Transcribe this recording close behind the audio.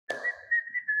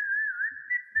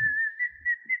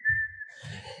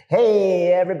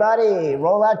Hey everybody,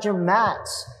 roll out your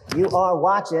mats. You are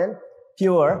watching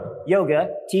Pure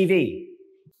Yoga TV.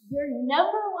 Your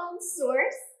 #1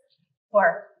 source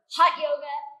for hot yoga,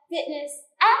 fitness,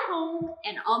 at home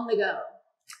and on the go.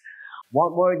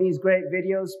 Want more of these great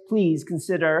videos? Please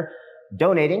consider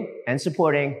donating and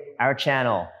supporting our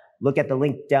channel. Look at the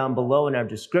link down below in our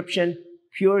description,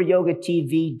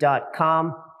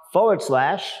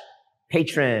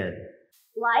 pureyogatv.com/patron.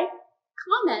 Like,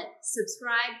 comment,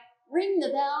 subscribe, ring the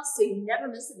bell so you never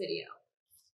miss a video.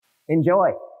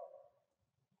 Enjoy.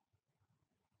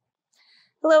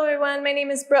 Hello everyone, my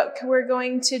name is Brooke. We're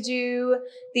going to do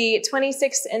the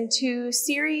 26 and 2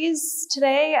 series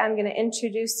today. I'm going to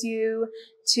introduce you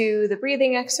to the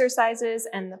breathing exercises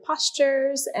and the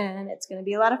postures, and it's going to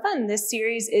be a lot of fun. This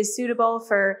series is suitable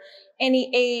for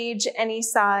any age, any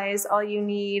size. All you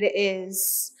need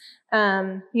is,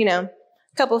 a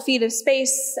couple feet of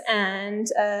space and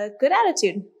a good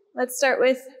attitude. Let's start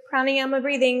with pranayama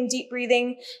breathing, deep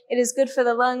breathing. It is good for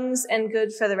the lungs and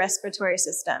good for the respiratory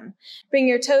system. Bring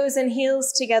your toes and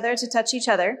heels together to touch each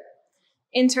other.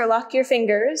 Interlock your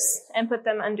fingers and put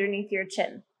them underneath your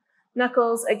chin.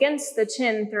 Knuckles against the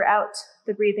chin throughout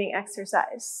the breathing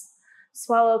exercise.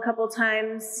 Swallow a couple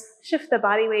times. Shift the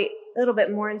body weight a little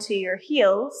bit more into your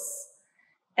heels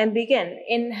and begin.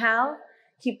 Inhale.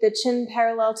 Keep the chin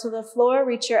parallel to the floor.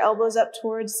 Reach your elbows up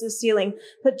towards the ceiling.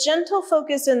 Put gentle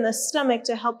focus in the stomach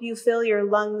to help you fill your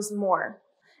lungs more.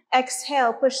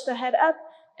 Exhale, push the head up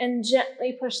and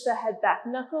gently push the head back.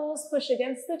 Knuckles push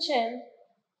against the chin.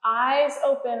 Eyes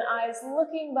open, eyes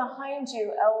looking behind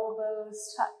you,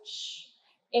 elbows touch.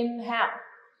 Inhale.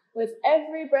 With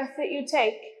every breath that you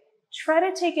take, try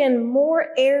to take in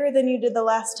more air than you did the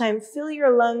last time. Fill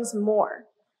your lungs more.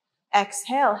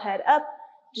 Exhale, head up.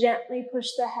 Gently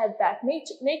push the head back. Make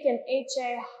an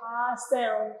HA ha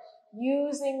sound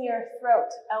using your throat.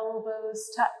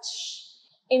 Elbows touch.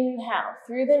 Inhale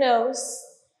through the nose,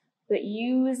 but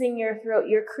using your throat.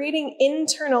 You're creating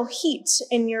internal heat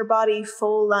in your body,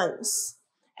 full lungs.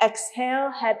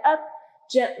 Exhale, head up.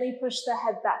 Gently push the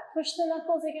head back. Push the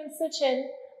knuckles against the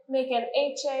chin. Make an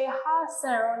HA ha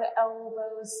sound.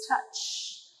 Elbows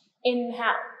touch.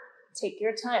 Inhale. Take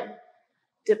your time.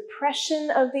 Depression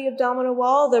of the abdominal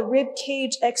wall, the rib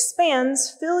cage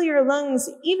expands, fill your lungs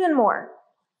even more.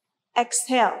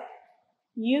 Exhale,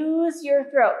 use your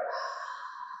throat.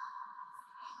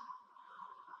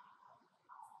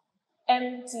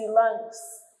 Empty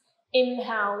lungs.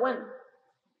 Inhale, 1,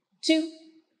 2,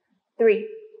 3,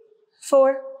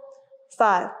 4,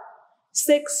 5,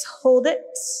 6, hold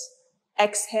it.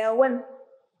 Exhale, 1,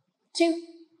 2,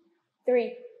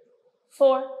 3,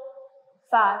 4,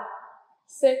 5,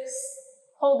 6,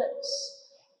 hold it.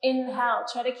 Inhale,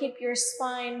 try to keep your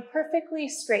spine perfectly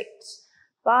straight.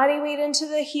 Body weight into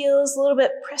the heels, a little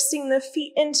bit pressing the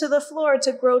feet into the floor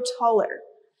to grow taller.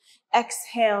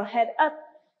 Exhale, head up,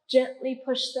 gently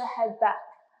push the head back.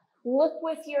 Look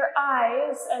with your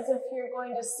eyes as if you're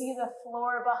going to see the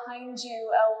floor behind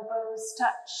you, elbows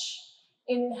touch.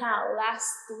 Inhale, last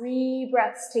 3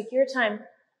 breaths, take your time.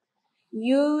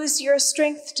 Use your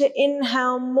strength to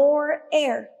inhale more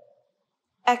air.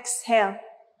 Exhale.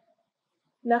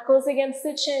 Knuckles against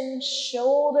the chin,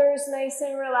 shoulders nice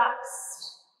and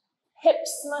relaxed.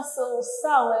 Hips, muscles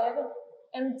solid,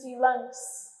 empty lungs.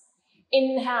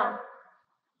 Inhale.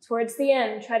 Towards the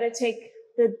end, try to take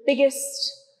the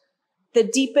biggest, the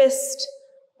deepest,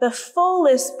 the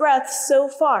fullest breath so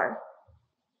far.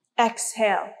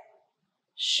 Exhale.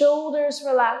 Shoulders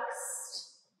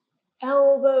relaxed.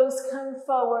 Elbows come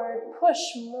forward.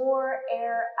 Push more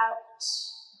air out.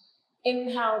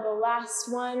 Inhale, the last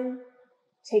one.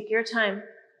 Take your time.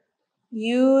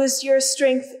 Use your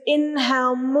strength.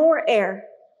 Inhale, more air.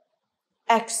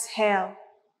 Exhale.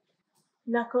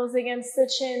 Knuckles against the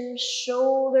chin,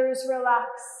 shoulders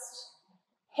relaxed.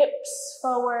 Hips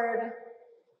forward,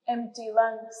 empty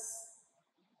lungs.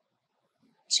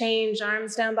 Change,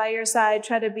 arms down by your side.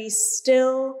 Try to be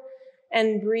still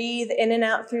and breathe in and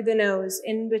out through the nose,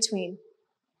 in between.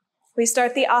 We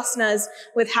start the asanas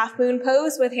with half moon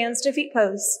pose with hands to feet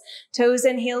pose. Toes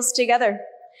and heels together.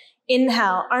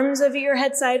 Inhale, arms over your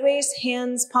head sideways,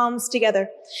 hands, palms together.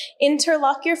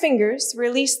 Interlock your fingers,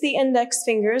 release the index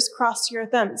fingers, cross your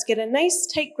thumbs. Get a nice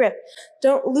tight grip.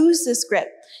 Don't lose this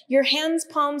grip. Your hands,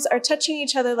 palms are touching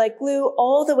each other like glue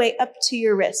all the way up to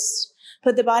your wrist.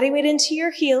 Put the body weight into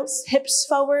your heels, hips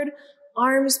forward,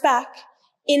 arms back.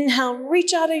 Inhale,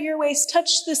 reach out of your waist,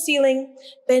 touch the ceiling,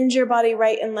 bend your body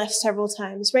right and left several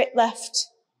times. Right, left,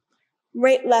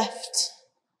 right, left,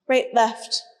 right,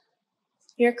 left.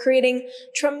 You're creating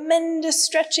tremendous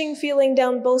stretching feeling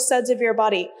down both sides of your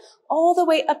body, all the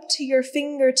way up to your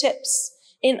fingertips.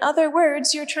 In other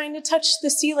words, you're trying to touch the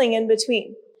ceiling in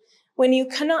between. When you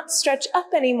cannot stretch up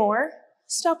anymore,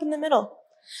 stop in the middle.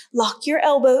 Lock your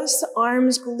elbows,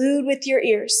 arms glued with your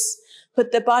ears.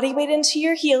 Put the body weight into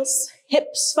your heels,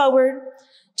 hips forward.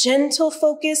 Gentle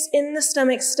focus in the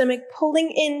stomach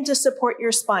pulling in to support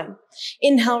your spine.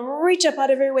 Inhale, reach up out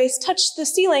of your waist, touch the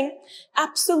ceiling.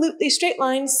 Absolutely straight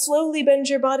line, slowly bend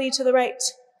your body to the right.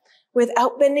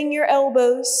 Without bending your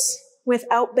elbows,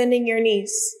 without bending your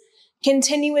knees.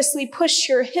 Continuously push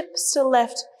your hips to the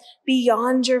left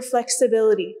beyond your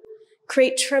flexibility.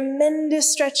 Create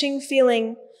tremendous stretching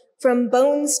feeling from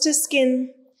bones to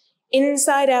skin,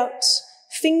 inside out,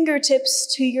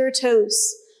 fingertips to your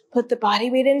toes. Put the body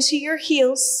weight into your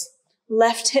heels,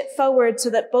 left hip forward so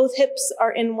that both hips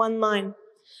are in one line.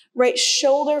 Right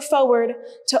shoulder forward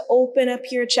to open up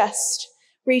your chest.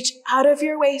 Reach out of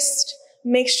your waist.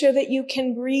 Make sure that you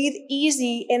can breathe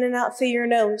easy in and out through your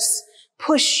nose.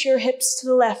 Push your hips to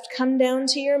the left. Come down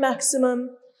to your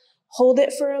maximum. Hold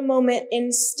it for a moment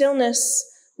in stillness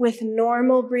with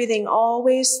normal breathing,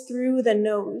 always through the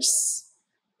nose.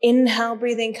 Inhale,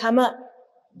 breathing, come up.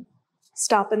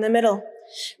 Stop in the middle.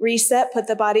 Reset, put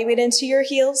the body weight into your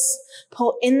heels.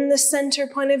 Pull in the center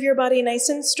point of your body nice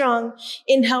and strong.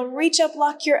 Inhale, reach up,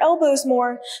 lock your elbows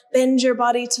more. Bend your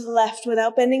body to the left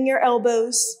without bending your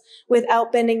elbows,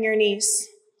 without bending your knees.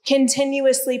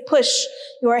 Continuously push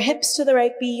your hips to the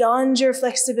right beyond your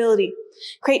flexibility.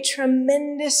 Create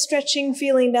tremendous stretching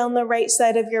feeling down the right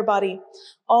side of your body.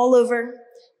 All over,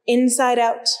 inside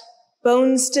out,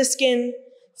 bones to skin,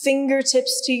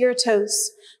 fingertips to your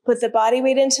toes. Put the body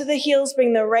weight into the heels,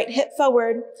 bring the right hip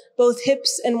forward, both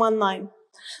hips in one line.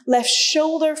 Left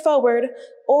shoulder forward,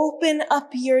 open up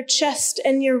your chest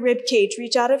and your rib cage.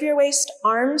 Reach out of your waist,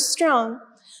 arms strong.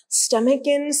 Stomach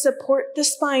in, support the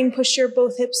spine, push your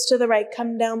both hips to the right,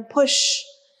 come down, push.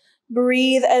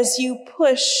 Breathe as you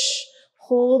push.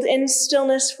 Hold in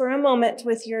stillness for a moment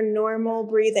with your normal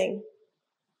breathing.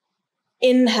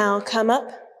 Inhale, come up,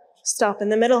 stop in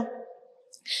the middle.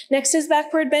 Next is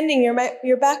backward bending.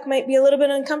 Your back might be a little bit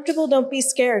uncomfortable. Don't be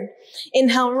scared.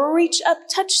 Inhale, reach up,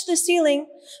 touch the ceiling.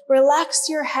 Relax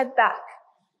your head back.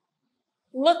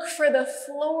 Look for the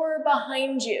floor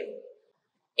behind you.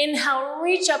 Inhale,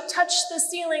 reach up, touch the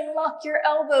ceiling, lock your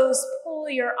elbows, pull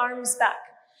your arms back.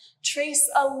 Trace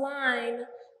a line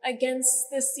against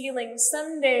the ceiling.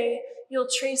 Someday you'll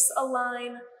trace a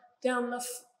line down the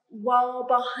wall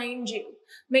behind you.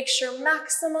 Make sure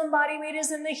maximum body weight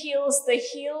is in the heels. The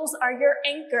heels are your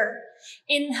anchor.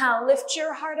 Inhale, lift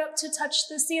your heart up to touch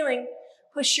the ceiling.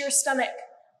 Push your stomach,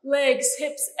 legs,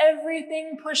 hips,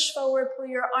 everything. Push forward, pull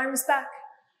your arms back.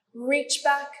 Reach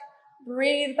back,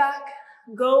 breathe back,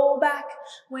 go back.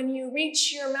 When you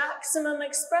reach your maximum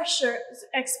expression,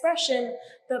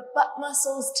 the butt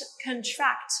muscles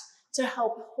contract to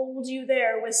help hold you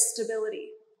there with stability.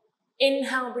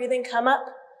 Inhale, breathing, come up.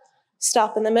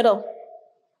 Stop in the middle.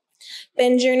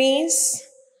 Bend your knees,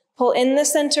 pull in the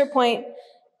center point,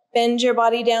 bend your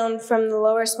body down from the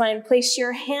lower spine. Place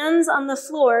your hands on the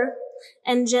floor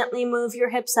and gently move your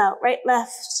hips out. Right,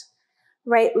 left,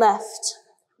 right, left.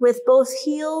 With both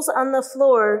heels on the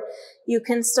floor, you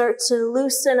can start to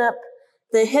loosen up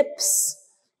the hips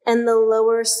and the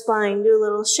lower spine. Do a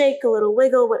little shake, a little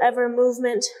wiggle, whatever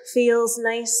movement feels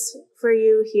nice for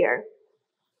you here.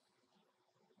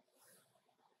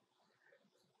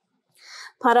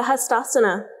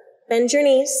 Padahastasana. Bend your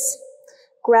knees.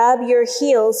 Grab your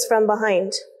heels from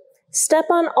behind. Step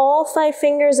on all 5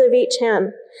 fingers of each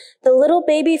hand. The little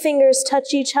baby fingers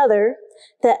touch each other.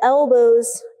 The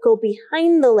elbows go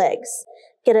behind the legs.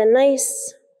 Get a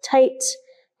nice, tight,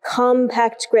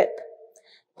 compact grip.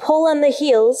 Pull on the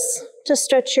heels to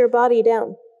stretch your body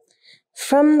down.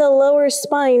 From the lower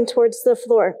spine towards the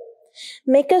floor.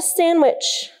 Make a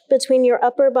sandwich between your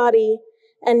upper body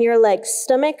and your legs.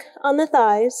 Stomach on the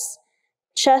thighs,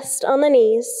 chest on the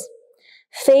knees,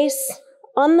 face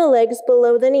on the legs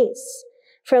below the knees.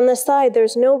 From the side,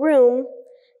 there's no room,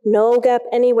 no gap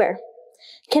anywhere.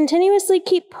 Continuously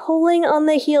keep pulling on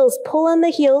the heels. Pull on the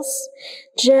heels.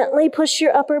 Gently push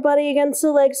your upper body against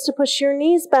the legs to push your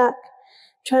knees back.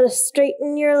 Try to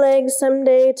straighten your legs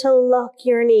someday to lock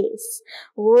your knees.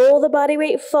 Roll the body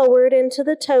weight forward into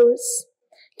the toes.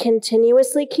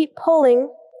 Continuously keep pulling.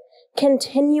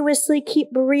 Continuously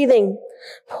keep breathing.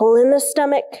 Pull in the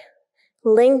stomach.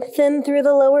 Lengthen through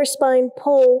the lower spine.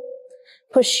 Pull.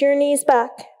 Push your knees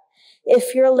back.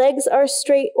 If your legs are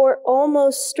straight or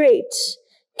almost straight,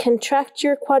 contract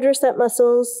your quadricep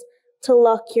muscles to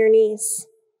lock your knees.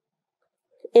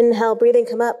 Inhale, breathing,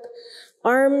 come up.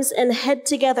 Arms and head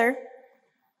together.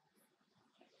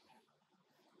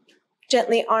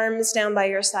 Gently arms down by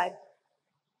your side.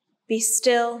 Be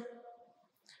still.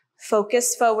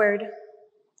 Focus forward.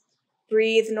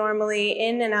 Breathe normally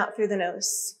in and out through the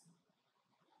nose.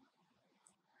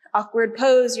 Awkward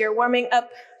pose, you're warming up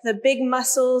the big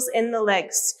muscles in the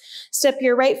legs. Step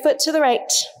your right foot to the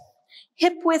right.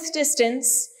 Hip width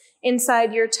distance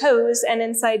inside your toes and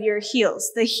inside your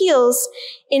heels. The heels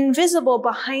invisible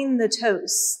behind the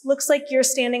toes. Looks like you're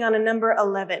standing on a number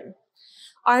 11.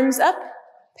 Arms up,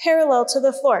 parallel to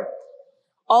the floor.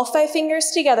 All 5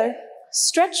 fingers together.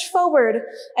 Stretch forward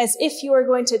as if you are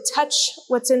going to touch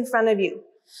what's in front of you.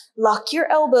 Lock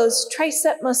your elbows,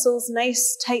 tricep muscles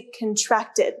nice, tight,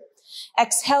 contracted.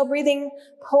 Exhale, breathing,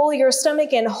 pull your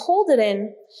stomach in, hold it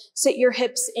in. Sit your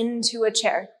hips into a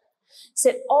chair.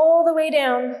 Sit all the way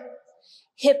down,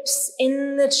 hips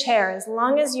in the chair. As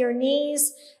long as your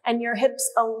knees and your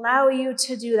hips allow you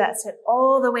to do that, sit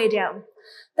all the way down.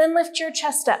 Then lift your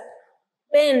chest up.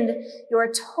 Bend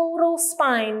your total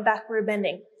spine, backward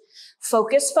bending.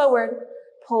 Focus forward,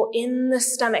 pull in the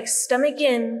stomach, stomach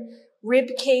in, rib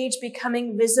cage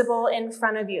becoming visible in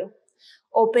front of you.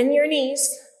 Open your knees,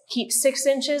 keep 6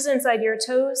 inches inside your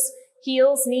toes,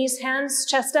 heels, knees, hands,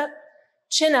 chest up,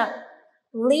 chin up.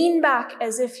 Lean back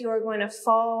as if you are going to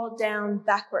fall down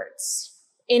backwards.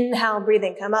 Inhale,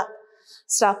 breathing, come up.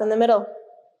 Stop in the middle.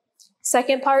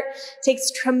 Second part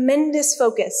takes tremendous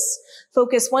focus.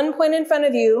 Focus 1 point in front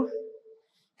of you.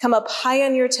 Come up high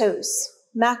on your toes.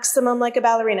 Maximum like a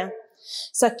ballerina.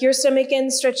 Suck your stomach in,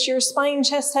 stretch your spine,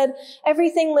 chest, head.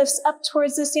 Everything lifts up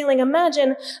towards the ceiling.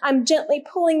 Imagine I'm gently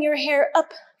pulling your hair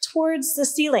up towards the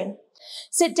ceiling.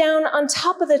 Sit down on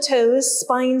top of the toes,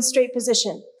 spine straight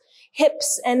position.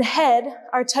 Hips and head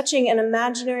are touching an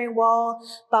imaginary wall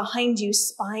behind you,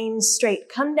 spine straight.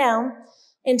 Come down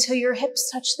until your hips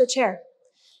touch the chair.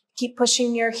 Keep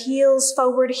pushing your heels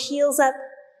forward, heels up,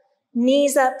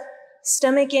 knees up,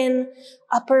 stomach in,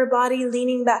 upper body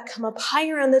leaning back. Come up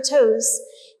higher on the toes,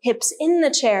 hips in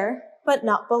the chair, but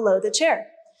not below the chair.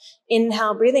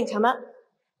 Inhale, breathing, come up.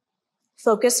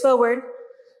 Focus forward,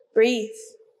 breathe.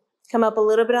 Come up a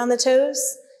little bit on the toes,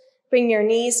 bring your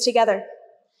knees together.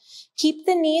 Keep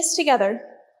the knees together,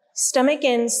 stomach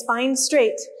in, spine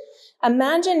straight.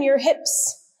 Imagine your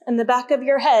hips and the back of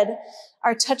your head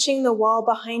are touching the wall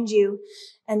behind you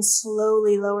and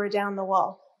slowly lower down the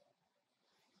wall.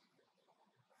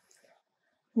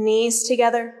 Knees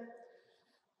together,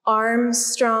 arms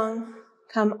strong,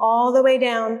 come all the way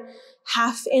down,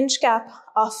 1/2 inch gap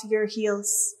off your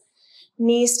heels.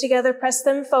 Knees together, press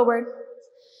them forward,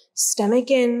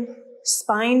 stomach in,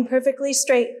 spine perfectly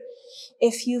straight.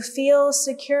 If you feel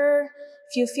secure,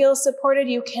 if you feel supported,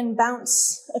 you can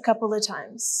bounce a couple of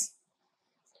times.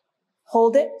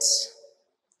 Hold it.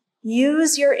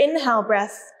 Use your inhale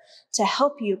breath to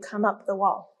help you come up the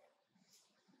wall.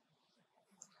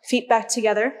 Feet back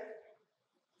together.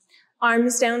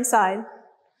 Arms down side.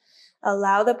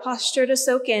 Allow the posture to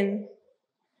soak in.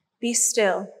 Be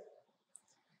still.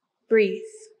 Breathe.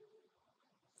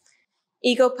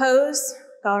 Eagle pose,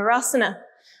 Gaurasana.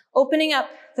 Opening up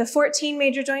the 14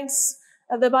 major joints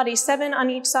of the body, 7 on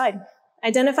each side.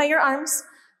 Identify your arms,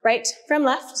 right from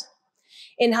left.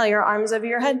 Inhale your arms over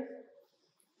your head.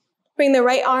 Bring the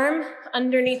right arm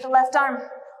underneath the left arm.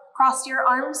 Cross your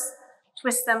arms,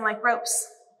 twist them like ropes.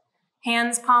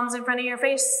 Hands, palms in front of your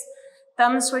face.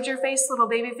 Thumbs towards your face, little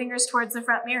baby fingers towards the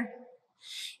front mirror.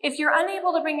 If you're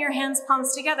unable to bring your hands,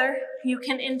 palms together, you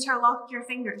can interlock your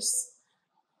fingers.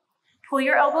 Pull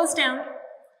your elbows down.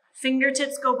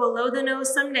 Fingertips go below the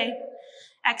nose someday.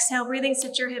 Exhale, breathing,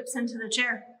 sit your hips into the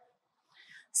chair.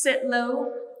 Sit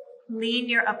low, lean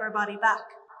your upper body back.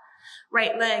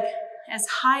 Right leg as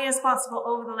high as possible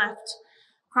over the left.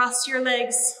 Cross your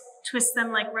legs, twist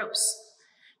them like ropes.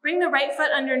 Bring the right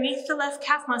foot underneath the left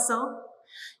calf muscle.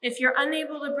 If you're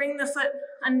unable to bring the foot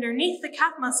underneath the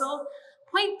calf muscle,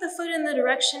 point the foot in the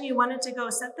direction you want it to go.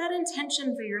 Set that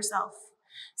intention for yourself.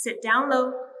 Sit down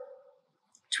low.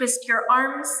 Twist your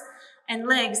arms and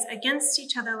legs against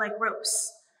each other like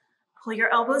ropes. Pull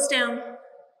your elbows down.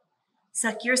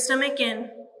 Suck your stomach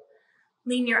in.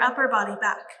 Lean your upper body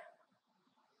back.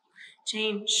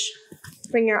 Change.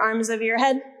 Bring your arms over your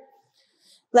head.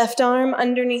 Left arm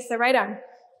underneath the right arm.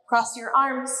 Cross your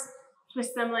arms.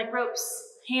 Twist them like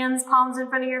ropes. Hands, palms in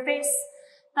front of your face.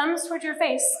 Thumbs toward your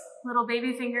face. Little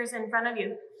baby fingers in front of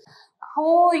you.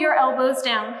 Pull your elbows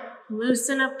down.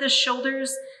 Loosen up the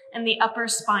shoulders and the upper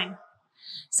spine.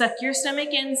 Suck your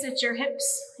stomach in, sit your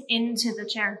hips into the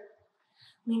chair.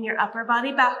 Lean your upper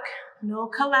body back, no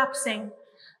collapsing.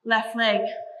 Left leg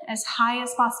as high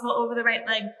as possible over the right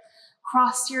leg.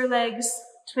 Cross your legs,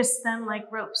 twist them like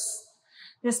ropes.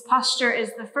 This posture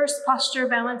is the first posture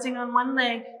balancing on one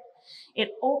leg. It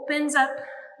opens up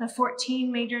the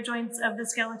 14 major joints of the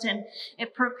skeleton.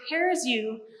 It prepares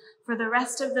you for the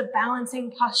rest of the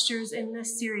balancing postures in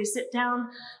this series. Sit down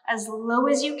as low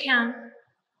as you can.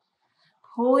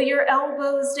 Pull your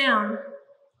elbows down.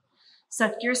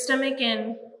 Suck your stomach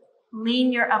in.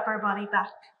 Lean your upper body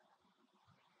back.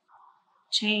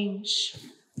 Change.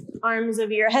 Arms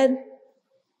over your head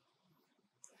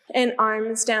and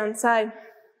arms down side.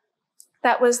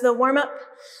 That was the warm-up.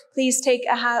 Please take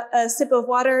a sip of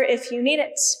water if you need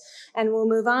it, and we'll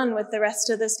move on with the rest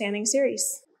of the standing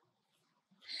series.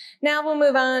 Now we'll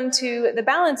move on to the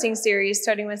balancing series,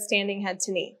 starting with standing head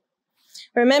to knee.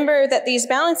 Remember that these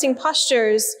balancing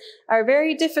postures are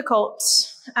very difficult.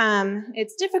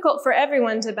 It's difficult for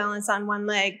everyone to balance on one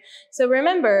leg. So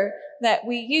remember that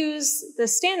we use the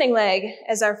standing leg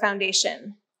as our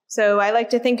foundation. So I like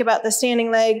to think about the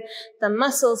standing leg, the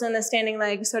muscles in the standing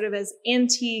leg sort of as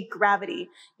anti-gravity.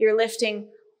 You're lifting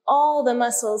all the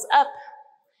muscles up.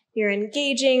 You're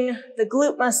engaging the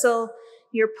glute muscle.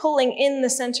 You're pulling in the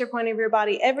center point of your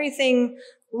body. Everything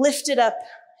lifted up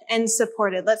and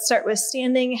supported. Let's start with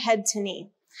standing head to knee.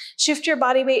 Shift your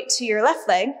body weight to your left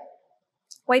leg.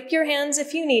 Wipe your hands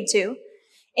if you need to.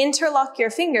 Interlock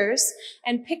your fingers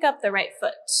and pick up the right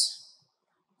foot.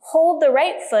 Hold the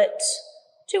right foot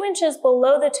 2 inches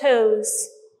below the toes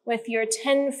with your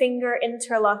 10-finger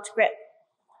interlocked grip.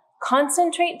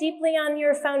 Concentrate deeply on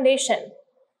your foundation.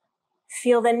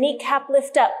 Feel the kneecap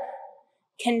lift up.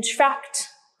 Contract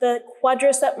the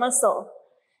quadricep muscle.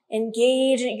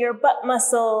 Engage your butt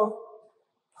muscle.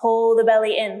 Pull the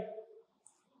belly in.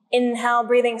 Inhale,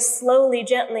 breathing slowly,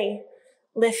 gently.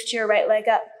 Lift your right leg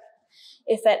up.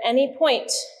 If at any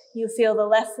point you feel the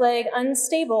left leg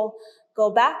unstable, go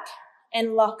back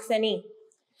and lock the knee.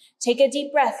 Take a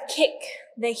deep breath, kick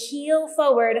the heel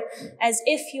forward as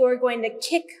if you're going to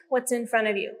kick what's in front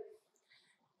of you.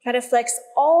 Try to flex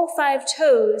all 5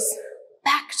 toes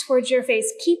back towards your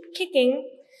face. Keep kicking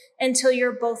until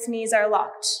your both knees are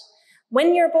locked.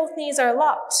 When your both knees are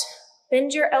locked,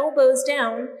 bend your elbows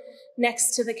down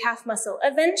next to the calf muscle.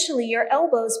 Eventually, your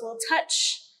elbows will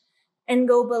touch and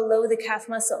go below the calf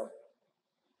muscle.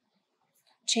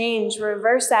 Change,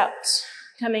 reverse out,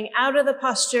 coming out of the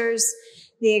postures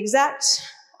the exact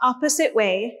opposite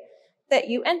way that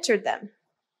you entered them.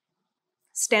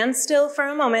 Stand still for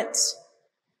a moment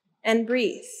and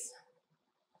breathe.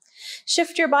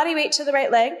 Shift your body weight to the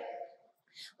right leg.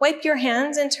 Wipe your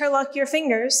hands, interlock your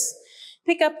fingers.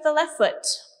 Pick up the left foot.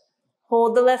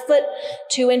 Hold the left foot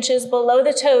 2 inches below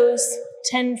the toes,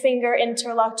 10-finger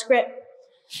interlocked grip.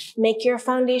 Make your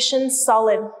foundation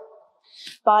solid.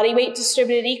 Body weight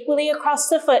distributed equally across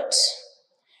the foot.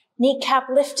 Kneecap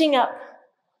lifting up.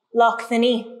 Lock the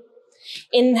knee.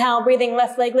 Inhale, breathing,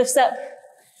 left leg lifts up.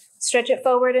 Stretch it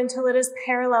forward until it is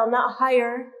parallel, not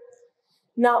higher,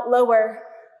 not lower,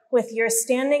 with your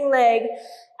standing leg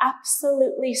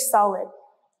absolutely solid.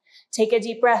 Take a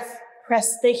deep breath.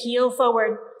 Press the heel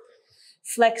forward.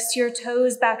 Flex your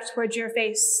toes back towards your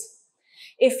face.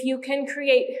 If you can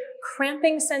create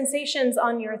cramping sensations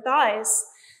on your thighs,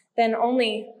 then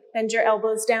only bend your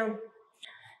elbows down.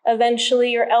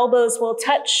 Eventually, your elbows will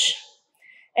touch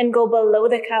and go below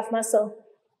the calf muscle.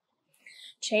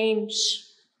 Change.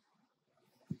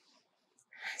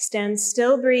 Stand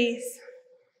still, breathe.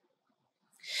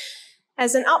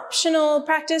 As an optional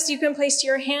practice, you can place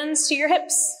your hands to your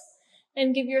hips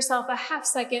and give yourself a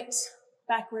half-second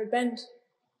backward bend.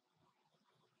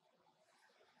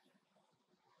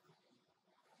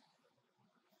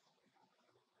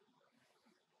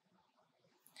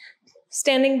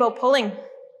 Standing bow pulling.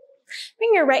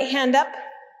 Bring your right hand up,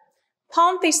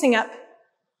 palm facing up,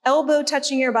 elbow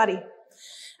touching your body.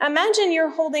 Imagine you're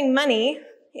holding money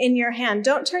in your hand.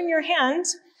 Don't turn your hand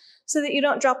so that you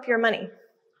don't drop your money.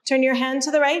 Turn your hand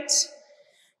to the right.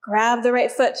 Grab the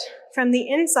right foot from the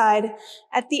inside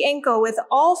at the ankle with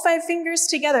all 5 fingers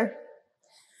together.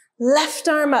 Left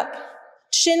arm up,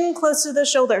 chin close to the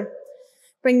shoulder.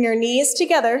 Bring your knees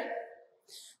together.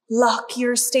 Lock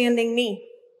your standing knee.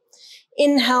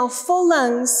 Inhale, full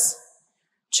lungs.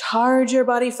 Charge your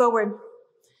body forward.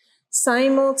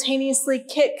 Simultaneously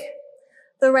kick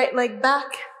the right leg back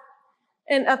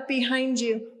and up behind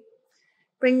you.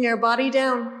 Bring your body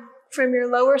down from your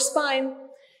lower spine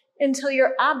until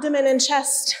your abdomen and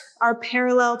chest are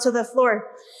parallel to the floor.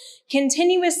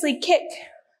 Continuously kick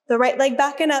the right leg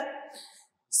back and up.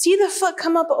 See the foot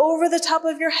come up over the top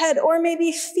of your head, or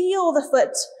maybe feel the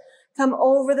foot come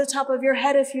over the top of your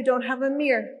head if you don't have a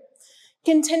mirror.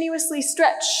 Continuously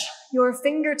stretch your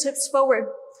fingertips forward.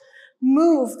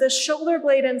 Move the shoulder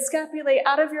blade and scapulae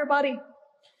out of your body.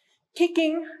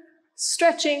 Kicking,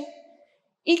 stretching,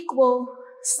 equal,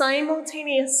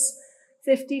 simultaneous,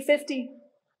 50-50.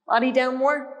 Body down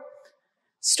more.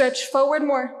 Stretch forward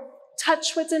more.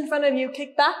 Touch what's in front of you.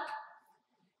 Kick back.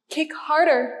 Kick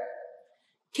harder.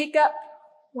 Kick up.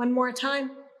 One more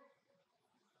time.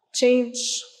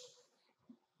 Change.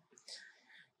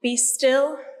 Be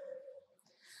still.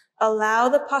 Allow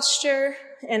the posture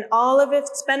and all of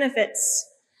its benefits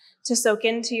to soak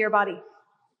into your body.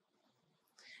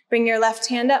 Bring your left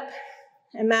hand up.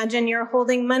 Imagine you're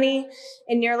holding money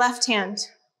in your left hand.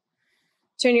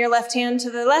 Turn your left hand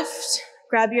to the left.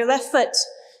 Grab your left foot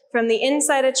from the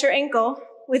inside at your ankle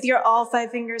with your all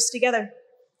 5 fingers together.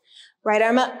 Right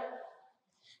arm up.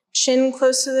 Chin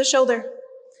close to the shoulder.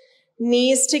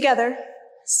 Knees together.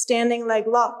 Standing leg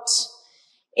locked.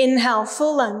 Inhale,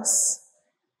 full lunge.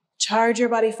 Charge your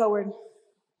body forward.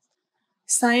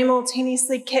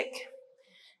 Simultaneously kick.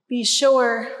 Be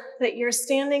sure that your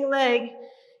standing leg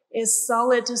is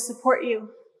solid to support you.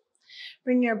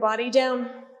 Bring your body down.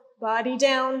 Body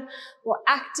down will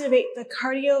activate the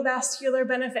cardiovascular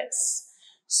benefits.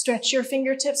 Stretch your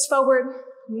fingertips forward.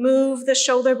 Move the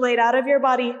shoulder blade out of your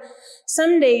body.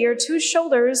 Someday your 2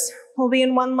 shoulders will be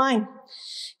in one line.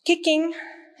 Kicking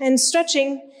and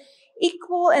stretching,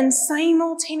 equal and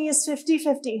simultaneous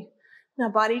 50-50. Now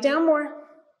body down more.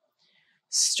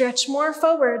 Stretch more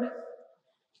forward.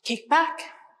 Kick back.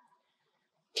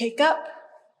 Kick up.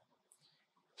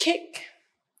 Kick.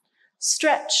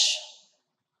 Stretch.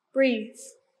 Breathe.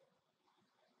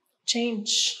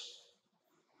 Change.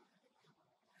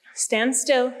 Stand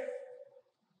still.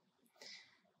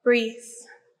 Breathe.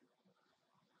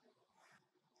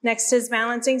 Next is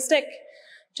balancing stick,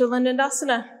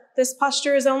 Dandasana. This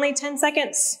posture is only 10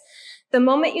 seconds. The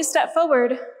moment you step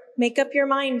forward, make up your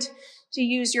mind to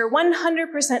use your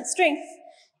 100% strength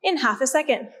in half a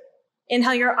second.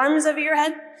 Inhale your arms over your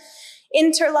head.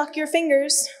 Interlock your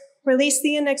fingers. Release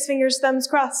the index fingers, thumbs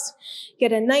crossed.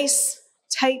 Get a nice,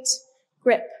 tight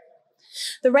grip.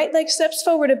 The right leg steps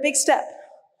forward a big step.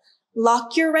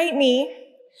 Lock your right knee.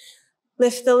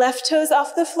 Lift the left toes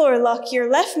off the floor. Lock your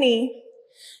left knee.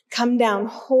 Come down.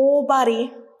 Whole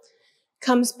body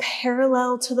comes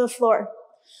parallel to the floor.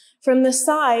 From the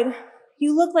side,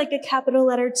 you look like a capital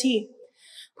letter T.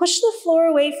 Push the floor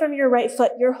away from your right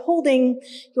foot. You're holding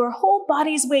your whole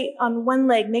body's weight on one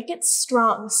leg. Make it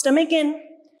strong. Stomach in.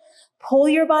 Pull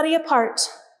your body apart.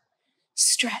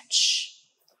 Stretch.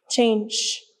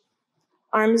 Change.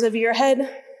 Arms over your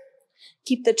head.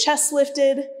 Keep the chest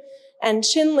lifted and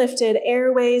chin lifted.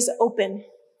 Airways open.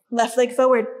 Left leg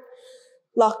forward.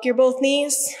 Lock your both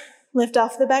knees. Lift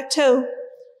off the back toe.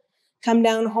 Come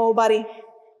down whole body.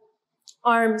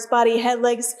 Arms, body, head,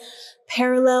 legs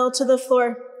parallel to the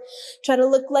floor. Try to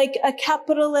look like a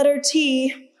capital letter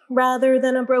T rather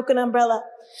than a broken umbrella.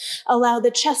 Allow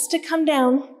the chest to come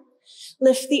down.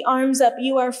 Lift the arms up.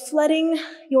 You are flooding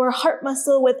your heart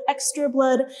muscle with extra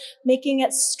blood, making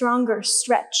it stronger.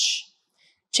 Stretch.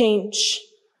 Change.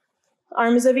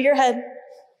 Arms over your head.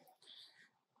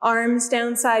 Arms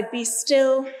down side. Be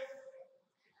still.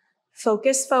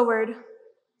 Focus forward.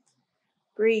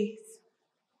 Breathe.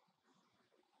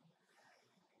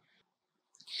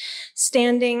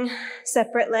 Standing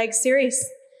separate leg series.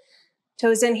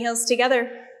 Toes and heels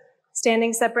together.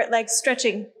 Standing separate legs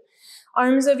stretching.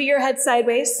 Arms over your head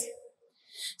sideways.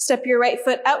 Step your right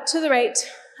foot out to the right.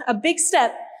 A big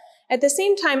step. At the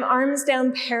same time, arms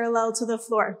down parallel to the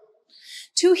floor.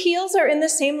 2 heels are in the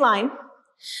same line.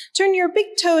 Turn your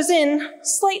big toes in.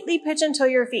 Slightly pigeon and toe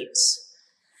your feet.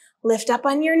 Lift up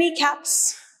on your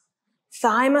kneecaps.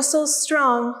 Thigh muscles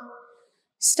strong.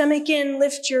 Stomach in.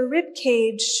 Lift your rib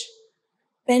cage.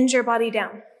 Bend your body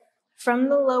down from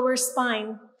the lower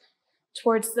spine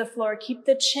towards the floor. Keep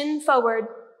the chin forward,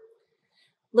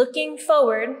 looking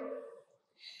forward,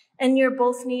 and your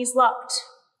both knees locked.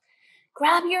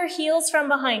 Grab your heels from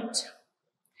behind.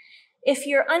 If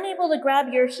you're unable to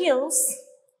grab your heels,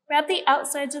 grab the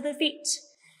outsides of the feet.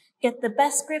 Get the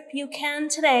best grip you can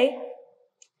today.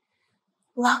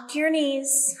 Lock your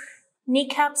knees,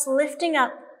 kneecaps lifting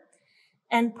up,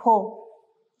 and pull.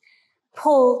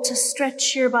 Pull to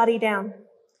stretch your body down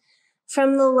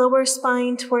from the lower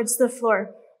spine towards the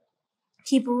floor.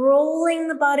 Keep rolling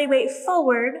the body weight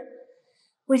forward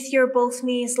with your both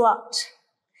knees locked.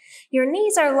 Your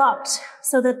knees are locked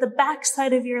so that the back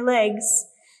side of your legs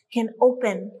can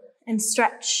open and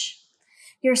stretch.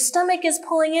 Your stomach is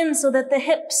pulling in so that the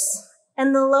hips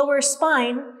and the lower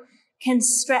spine can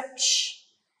stretch.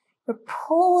 You're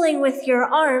pulling with your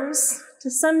arms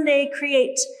to someday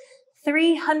create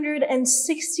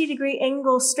 360-degree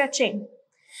angle stretching.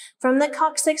 From the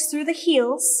coccyx through the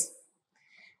heels,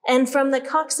 and from the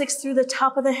coccyx through the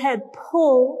top of the head,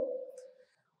 pull,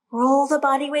 roll the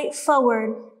body weight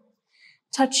forward,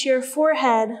 touch your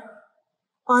forehead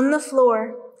on the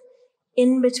floor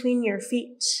in between your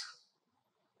feet.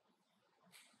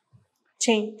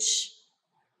 Change.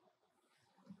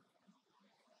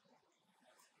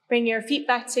 Bring your feet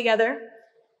back together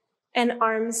and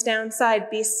arms down side.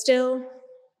 Be still.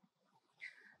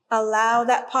 Allow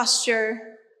that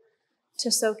posture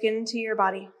to soak into your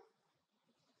body.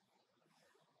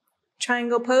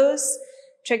 Triangle pose,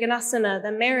 Trikonasana,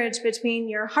 the marriage between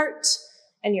your heart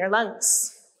and your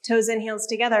lungs. Toes and heels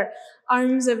together,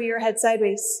 arms over your head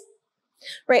sideways.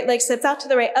 Right leg steps out to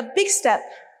the right, a big step,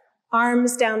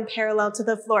 arms down parallel to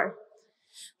the floor.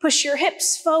 Push your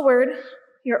hips forward.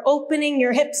 You're opening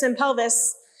your hips and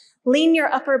pelvis. Lean your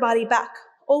upper body back,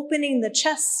 opening the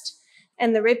chest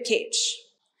and the rib cage.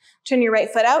 Turn your right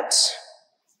foot out.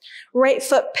 Right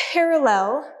foot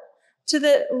parallel to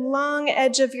the long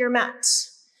edge of your mat.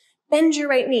 Bend your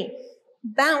right knee.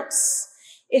 Bounce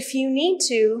if you need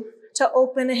to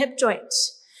open a hip joint.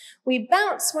 We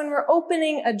bounce when we're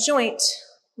opening a joint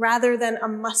rather than a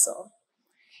muscle.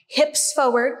 Hips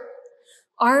forward,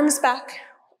 arms back,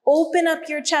 open up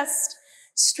your chest,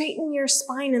 straighten your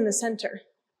spine in the center.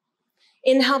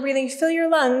 Inhale, breathing, fill your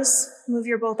lungs, move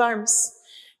your both arms.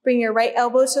 Bring your right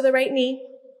elbow to the right knee,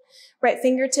 right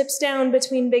fingertips down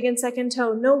between big and second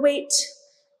toe. No weight,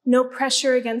 no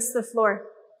pressure against the floor.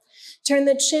 Turn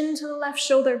the chin to the left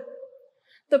shoulder.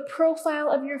 The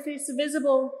profile of your face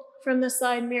visible from the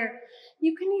side mirror.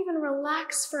 You can even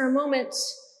relax for a moment.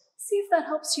 See if that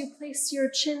helps you place your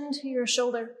chin to your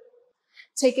shoulder.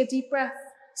 Take a deep breath,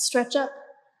 stretch up,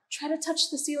 try to touch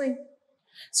the ceiling.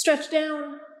 Stretch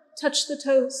down, touch the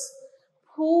toes.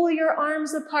 Pull your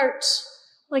arms apart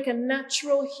like a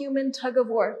natural human tug of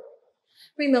war.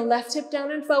 Bring the left hip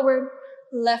down and forward,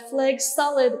 left leg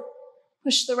solid.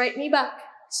 Push the right knee back,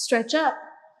 stretch up.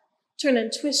 Turn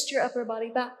and twist your upper body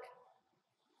back.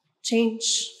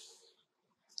 Change.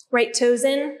 Right toes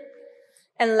in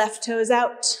and left toes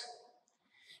out.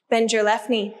 Bend your left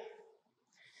knee.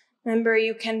 Remember,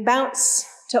 you can bounce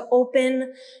to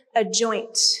open a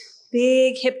joint.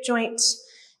 Big hip joint.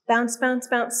 Bounce, bounce,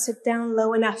 bounce. Sit down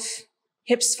low enough.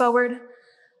 Hips forward,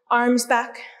 arms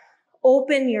back.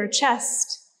 Open your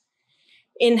chest.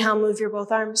 Inhale, move your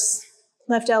both arms.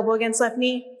 Left elbow against left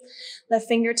knee. Left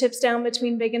fingertips down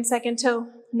between big and second toe.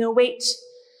 No weight,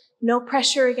 no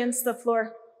pressure against the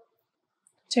floor.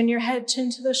 Turn your head, chin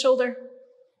to the shoulder.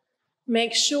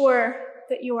 Make sure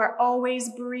that you are always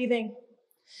breathing.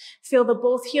 Feel the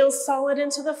both heels solid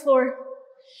into the floor.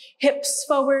 Hips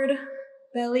forward,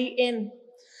 belly in.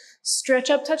 Stretch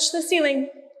up, touch the ceiling.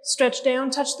 Stretch down,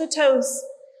 touch the toes.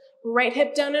 Right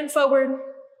hip down and forward.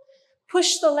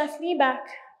 Push the left knee back.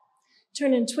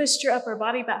 Turn and twist your upper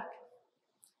body back.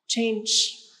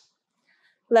 Change.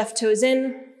 Left toes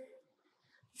in.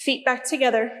 Feet back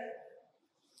together.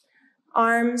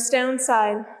 Arms down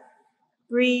side.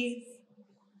 Breathe.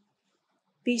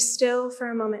 Be still for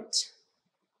a moment.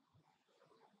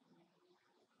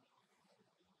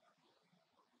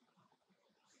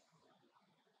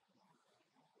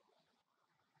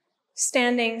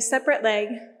 Standing separate leg,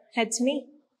 head to knee.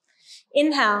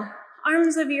 Inhale,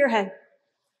 arms over your head.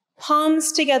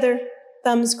 Palms together,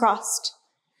 thumbs crossed.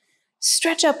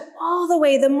 Stretch up all the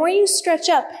way. The more you stretch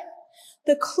up,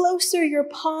 the closer your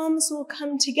palms will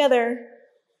come together,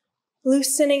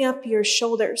 loosening up your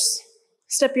shoulders.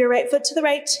 Step your right foot to the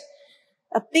right,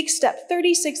 a big step,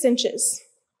 36 inches.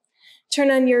 Turn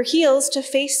on your heels to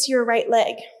face your right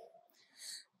leg.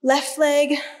 Left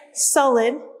leg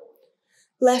solid,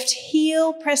 left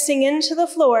heel pressing into the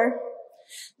floor,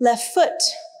 left foot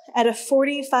at a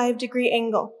 45-degree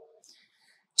angle.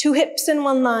 2 hips in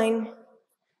one line.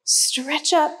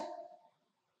 Stretch up.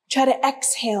 Try to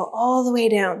exhale all the way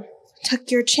down. Tuck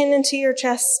your chin into your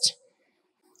chest.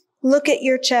 Look at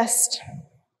your chest.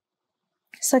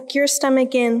 Suck your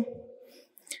stomach in.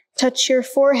 Touch your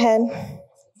forehead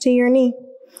to your knee.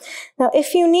 Now,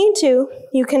 if you need to,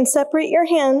 you can separate your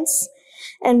hands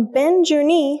and bend your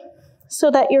knee so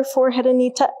that your forehead and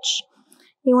knee touch.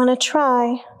 You want to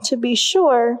try to be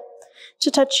sure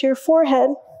to touch your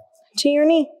forehead to your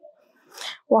knee.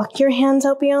 Walk your hands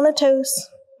out beyond the toes.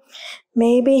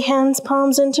 Maybe hands,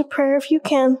 palms into prayer if you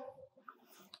can.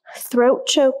 Throat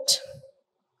choked.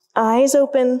 Eyes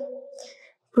open.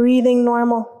 Breathing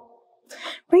normal.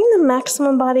 Bring the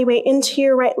maximum body weight into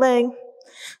your right leg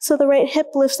so the right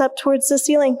hip lifts up towards the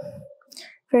ceiling.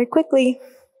 Very quickly,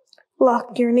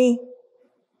 lock your knee.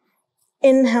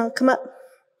 Inhale, come up.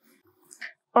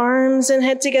 Arms and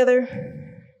head together.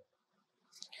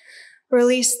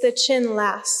 Release the chin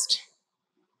last.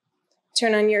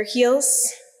 Turn on your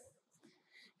heels.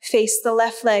 Face the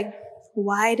left leg.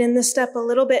 Widen the step a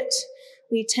little bit.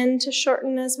 We tend to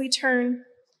shorten as we turn.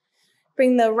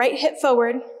 Bring the right hip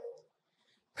forward.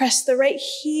 Press the right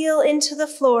heel into the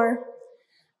floor.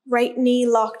 Right knee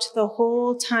locked the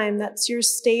whole time. That's your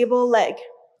stable leg.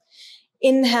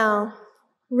 Inhale,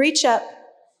 reach up.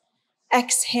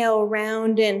 Exhale,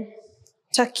 round in.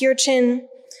 Tuck your chin.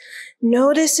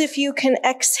 Notice if you can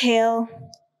exhale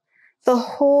the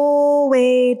whole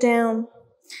way down.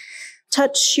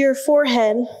 Touch your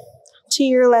forehead to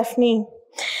your left knee.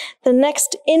 The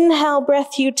next inhale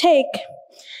breath you take,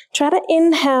 try to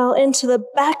inhale into the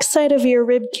backside of your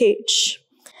rib cage.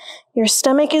 Your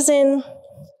stomach is in,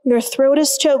 your throat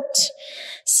is choked.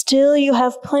 Still, you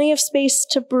have plenty of space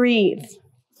to breathe.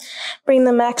 Bring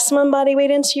the maximum body weight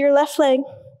into your left leg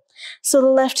so the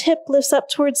left hip lifts up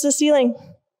towards the ceiling.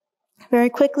 Very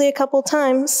quickly, a couple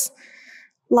times,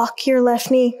 lock your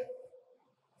left knee.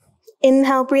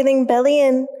 Inhale, breathing belly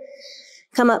in,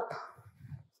 come up.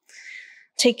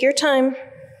 Take your time.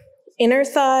 Inner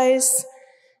thighs,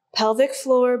 pelvic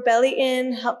floor, belly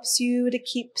in helps you to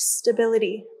keep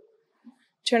stability.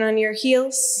 Turn on your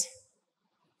heels,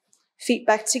 feet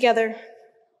back together,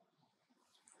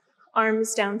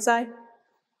 arms downside.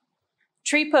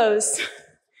 Tree pose,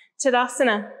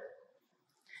 Tadasana.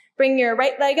 Bring your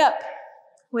right leg up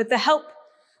with the help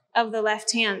of the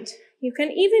left hand. You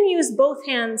can even use both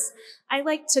hands. I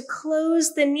like to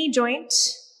close the knee joint,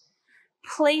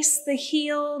 place the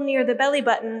heel near the belly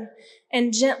button,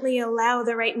 and gently allow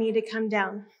the right knee to come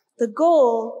down. The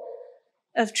goal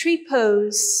of tree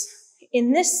pose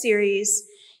in this series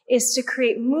is to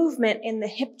create movement in the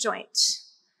hip joint.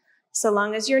 So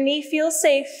long as your knee feels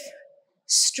safe,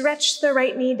 stretch the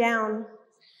right knee down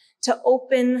to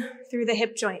open through the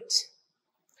hip joint.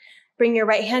 Bring your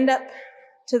right hand up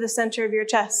to the center of your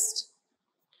chest.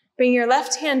 Bring your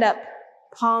left hand up,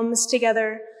 palms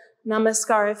together,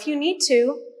 namaskar. If you need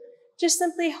to, just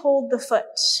simply hold the foot.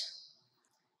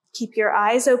 Keep your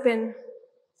eyes open.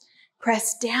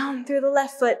 Press down through the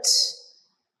left foot.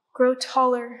 Grow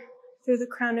taller through the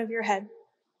crown of your head.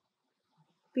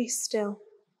 Be still.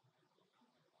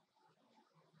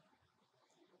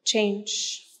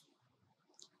 Change.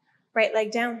 Right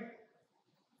leg down.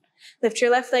 Lift your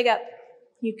left leg up.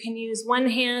 You can use one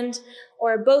hand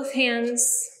or both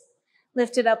hands.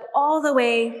 Lift it up all the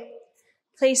way.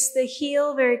 Place the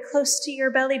heel very close to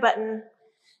your belly button.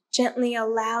 Gently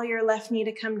allow your left knee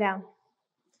to come down.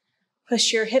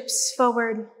 Push your hips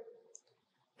forward.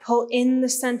 Pull in the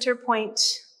center point.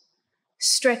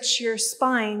 Stretch your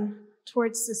spine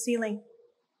towards the ceiling.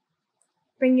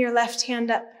 Bring your left hand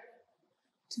up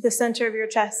to the center of your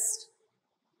chest.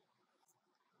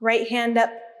 Right hand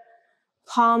up,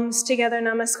 palms together,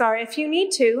 namaskar. If you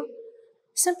need to,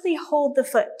 simply hold the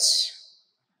foot.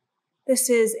 This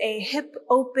is a hip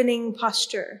opening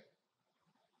posture.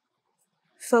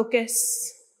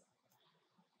 Focus.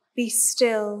 Be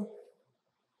still.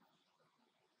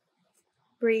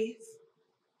 Breathe.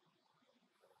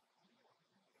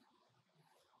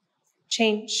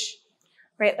 Change.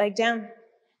 Right leg down.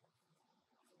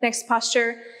 Next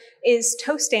posture is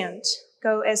toe stand.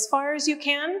 Go as far as you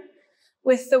can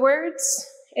with the words.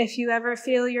 If you ever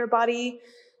feel your body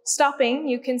stopping,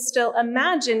 you can still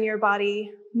imagine your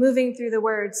body moving through the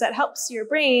words. That helps your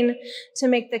brain to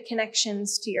make the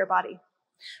connections to your body.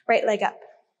 Right leg up.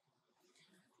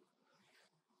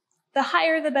 The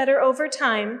higher the better over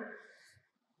time,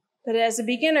 but as a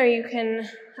beginner, you can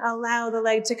allow the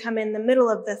leg to come in the middle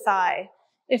of the thigh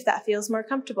if that feels more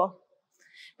comfortable.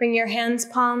 Bring your hands,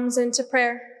 palms into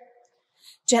prayer.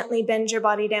 Gently bend your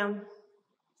body down.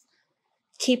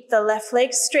 Keep the left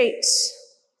leg straight,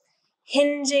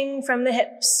 hinging from the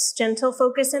hips. Gentle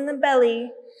focus in the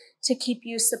belly to keep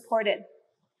you supported.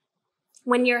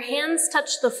 When your hands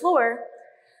touch the floor,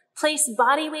 place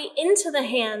body weight into the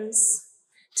hands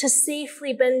to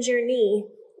safely bend your knee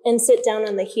and sit down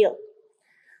on the heel.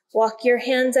 Walk your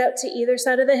hands out to either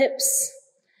side of the hips,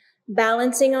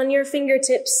 balancing on your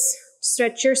fingertips.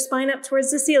 Stretch your spine up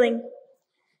towards the ceiling.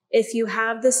 If you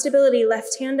have the stability,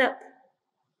 left hand up,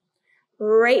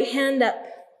 right hand up.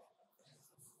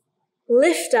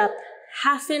 Lift up,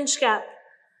 half-inch gap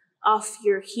off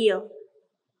your heel.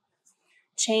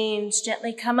 Change,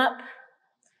 gently come up.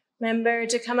 Remember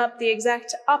to come up the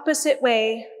exact opposite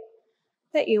way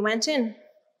that you went in.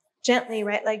 Gently,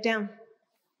 right leg down.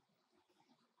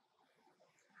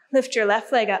 Lift your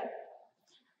left leg up.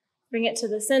 Bring it to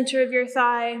the center of your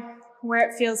thigh, where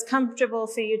it feels comfortable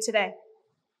for you today.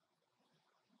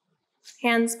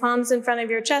 Hands, palms in front of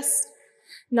your chest.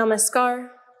 Namaskar.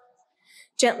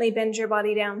 Gently bend your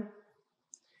body down.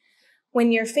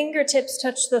 When your fingertips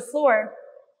touch the floor,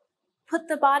 put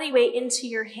the body weight into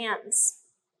your hands.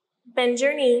 Bend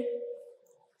your knee.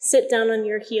 Sit down on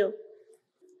your heel.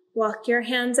 Walk your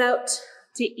hands out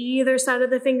to either side of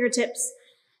the fingertips.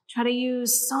 Try to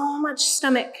use so much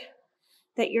stomach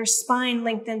that your spine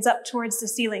lengthens up towards the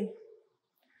ceiling.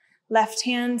 Left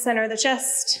hand, center the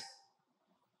chest.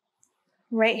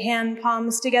 Right hand,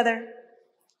 palms together.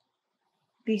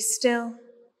 Be still.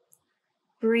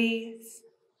 Breathe.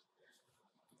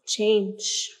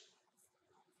 Change.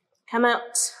 Come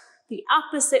out the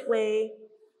opposite way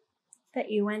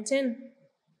that you went in.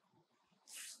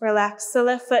 Relax the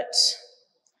left foot.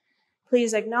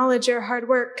 Please acknowledge your hard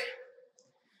work.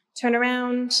 Turn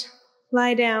around,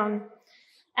 lie down,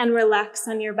 and relax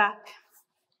on your back.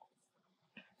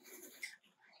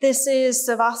 This is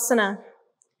Savasana.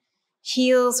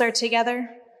 Heels are together.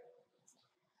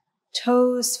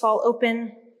 Toes fall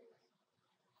open.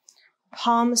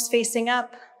 Palms facing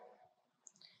up.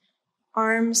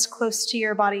 Arms close to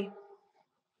your body.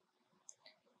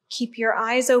 Keep your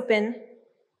eyes open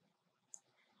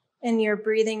and your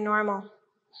breathing normal.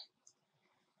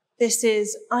 This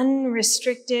is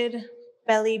unrestricted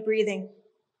belly breathing.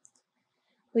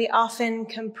 We often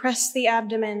compress the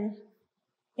abdomen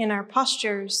in our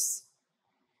postures.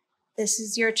 This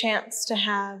is your chance to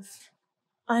have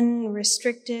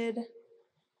unrestricted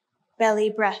belly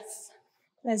breath.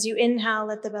 As you inhale,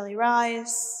 let the belly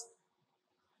rise.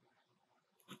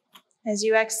 As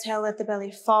you exhale, let the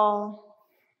belly fall.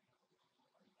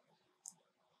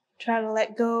 Try to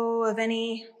let go of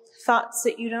any thoughts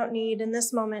that you don't need in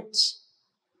this moment.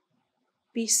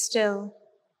 Be still.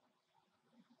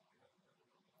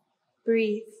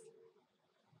 Breathe.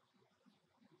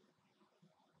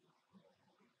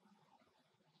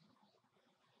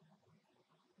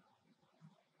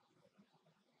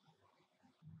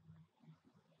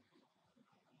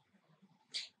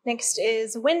 Next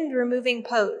is wind removing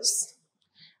pose.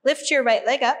 Lift your right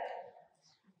leg up.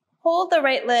 Hold the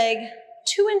right leg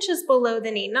 2 inches below the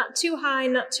knee, not too high,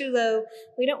 not too low.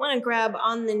 We don't want to grab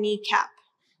on the kneecap.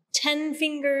 10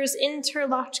 fingers,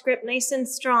 interlocked grip, nice and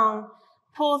strong.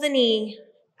 Pull the knee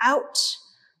out,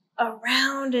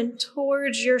 around, and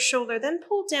towards your shoulder. Then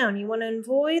pull down. You want to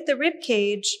avoid the rib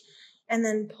cage, and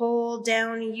then pull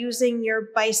down using your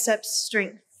bicep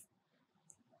strength.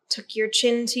 Tuck your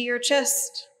chin to your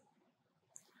chest.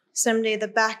 Someday the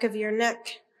back of your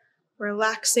neck,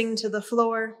 relaxing to the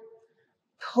floor.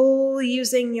 Pull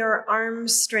using your arm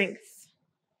strength.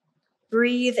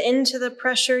 Breathe into the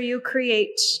pressure you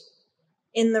create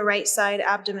in the right side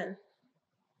abdomen.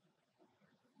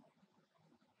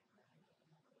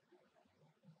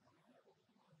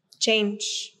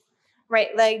 Change.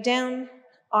 Right leg down,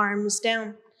 arms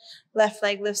down. Left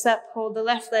leg lifts up. Hold the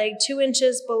left leg 2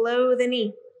 inches below the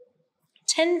knee.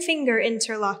 10-finger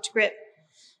interlocked grip.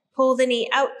 Pull the knee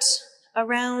out,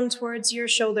 around towards your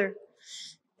shoulder.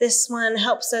 This one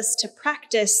helps us to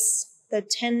practice the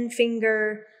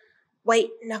 10-finger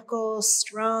white knuckle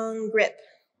strong grip.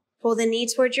 Pull the knee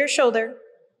towards your shoulder.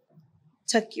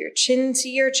 Tuck your chin to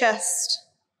your chest.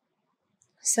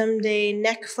 Someday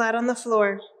neck flat on the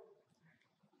floor.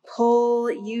 Pull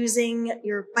using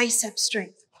your bicep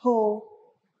strength. Pull.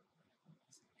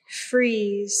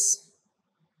 Freeze.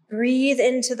 Breathe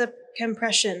into the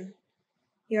compression.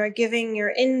 You are giving your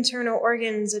internal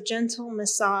organs a gentle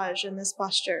massage in this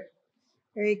posture.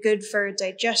 Very good for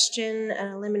digestion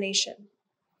and elimination.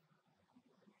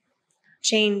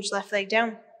 Change, left leg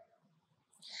down.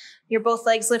 Your both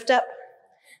legs lift up.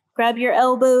 Grab your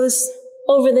elbows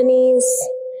over the knees.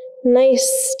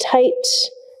 Nice, tight,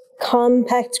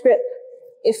 compact grip.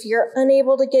 If you're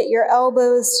unable to get your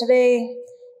elbows today,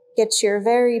 get your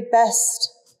very best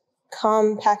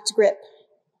compact grip.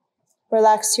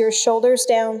 Relax your shoulders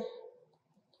down.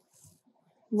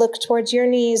 Look towards your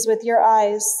knees with your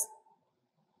eyes.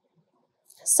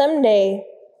 Someday,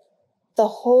 the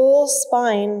whole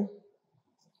spine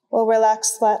will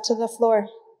relax flat to the floor.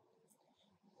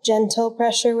 Gentle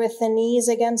pressure with the knees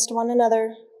against one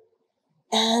another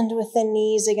and with the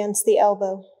knees against the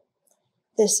elbow.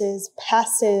 This is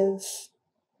passive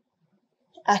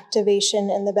activation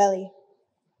in the belly.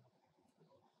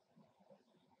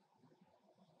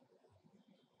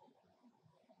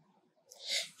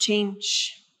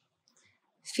 Change.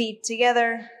 Feet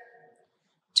together,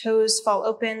 toes fall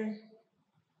open,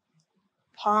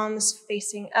 palms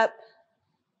facing up.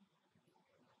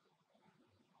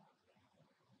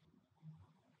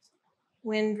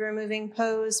 Wind removing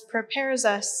pose prepares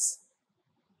us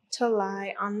to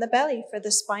lie on the belly for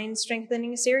the spine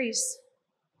strengthening series.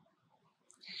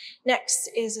 Next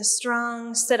is a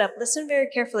strong sit-up. Listen very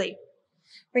carefully.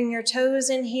 Bring your toes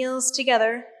and heels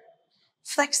together.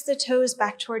 Flex the toes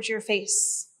back towards your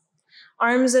face.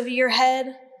 Arms over your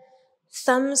head,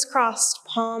 thumbs crossed,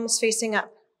 palms facing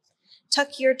up.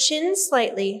 Tuck your chin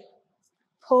slightly.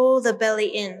 Pull the belly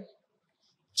in.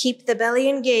 Keep the belly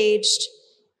engaged.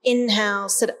 Inhale,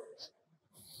 sit up.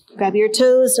 Grab your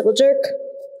toes, double jerk.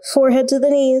 Forehead to the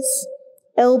knees,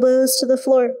 elbows to the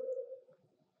floor.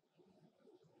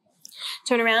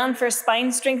 Turn around for a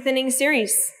spine strengthening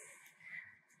series.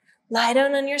 Lie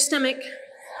down on your stomach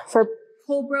for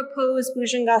Cobra Pose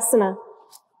Bhujangasana.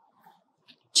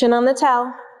 Chin on the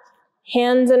towel,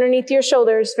 hands underneath your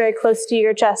shoulders, very close to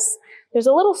your chest. There's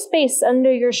a little space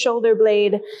under your shoulder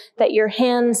blade that your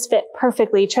hands fit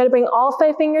perfectly. Try to bring all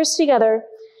 5 fingers together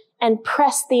and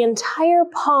press the entire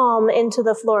palm into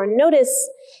the floor. Notice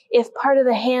if part of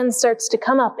the hand starts to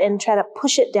come up and try to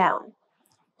push it down.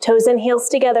 Toes and heels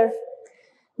together.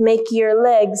 Make your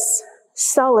legs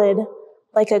solid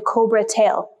like a cobra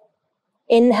tail.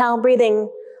 Inhale, breathing,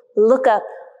 look up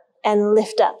and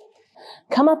lift up.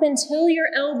 Come up until your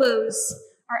elbows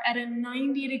are at a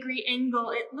 90-degree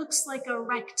angle. It looks like a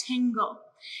rectangle.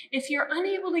 If you're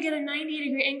unable to get a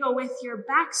 90-degree angle with your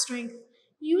back strength,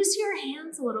 use your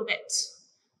hands a little bit.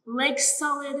 Legs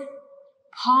solid,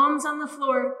 palms on the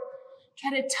floor.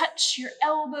 Try to touch your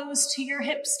elbows to your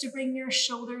hips to bring your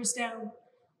shoulders down.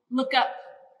 Look up,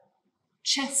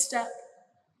 chest up,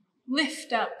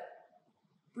 lift up,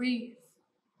 breathe.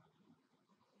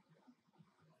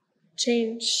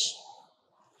 Change.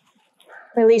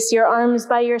 Release your arms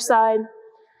by your side.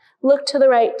 Look to the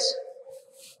right.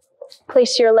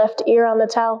 Place your left ear on the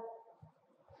towel.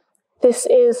 This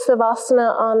is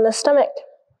Savasana on the stomach.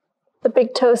 The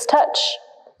big toes touch.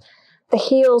 The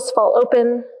heels fall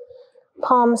open.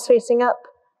 Palms facing up.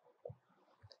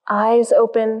 Eyes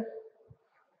open.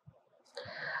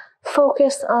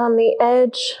 Focus on the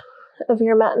edge of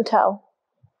your mat and towel.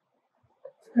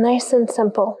 Nice and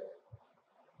simple.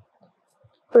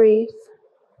 Breathe.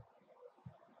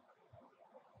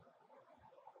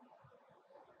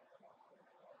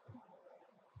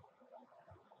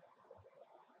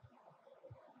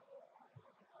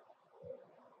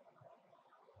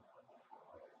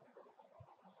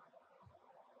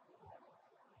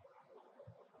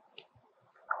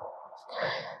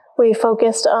 We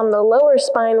focused on the lower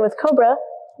spine with Cobra.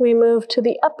 We move to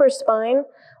the upper spine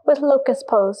with Locust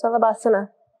Pose, Salabhasana.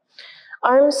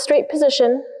 Arms straight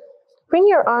position. Bring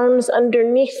your arms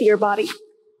underneath your body.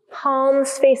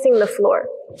 Palms facing the floor.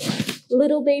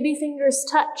 Little baby fingers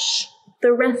touch.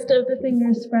 The rest of the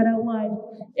fingers spread out wide.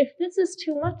 If this is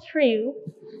too much for you,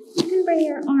 you can bring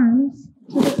your arms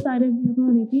to the side of your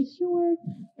body. Be sure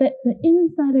that the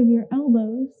inside of your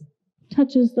elbows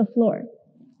touches the floor.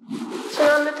 Chin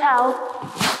on the towel.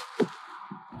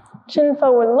 Chin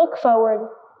forward, look forward.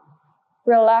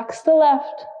 Relax the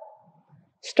left.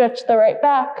 Stretch the right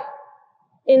back.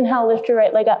 Inhale, lift your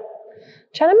right leg up.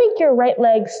 Try to make your right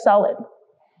leg solid.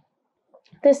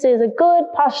 This is a good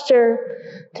posture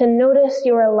to notice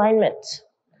your alignment.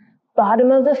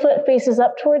 Bottom of the foot faces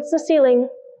up towards the ceiling.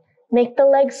 Make the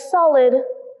leg solid.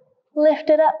 Lift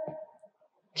it up.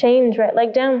 Change, right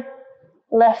leg down.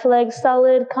 Left leg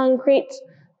solid, concrete.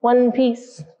 One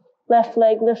piece. Left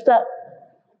leg lifts up.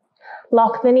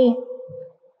 Lock the knee.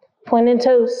 Pointed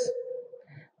toes.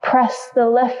 Press the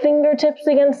left fingertips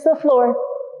against the floor.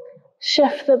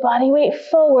 Shift the body weight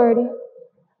forward.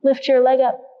 Lift your leg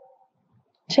up.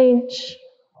 Change.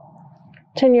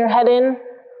 Turn your head in,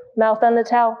 mouth on the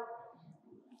towel.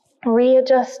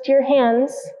 Readjust your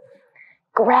hands.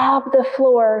 Grab the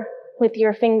floor with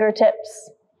your fingertips.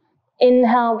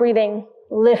 Inhale, breathing.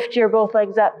 Lift your both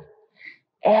legs up.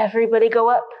 Everybody go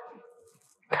up.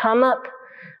 Come up.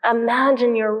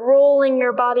 Imagine you're rolling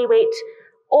your body weight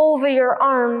over your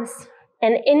arms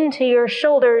and into your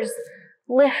shoulders.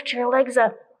 Lift your legs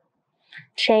up.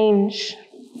 Change.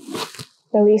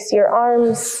 Release your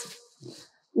arms.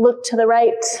 Look to the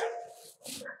right.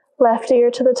 Left ear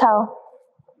to the towel.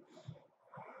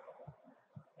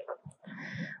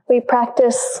 We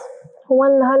practice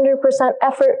 100%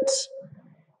 effort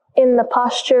in the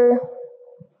posture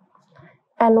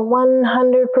and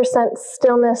 100%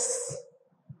 stillness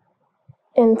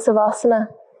in Savasana.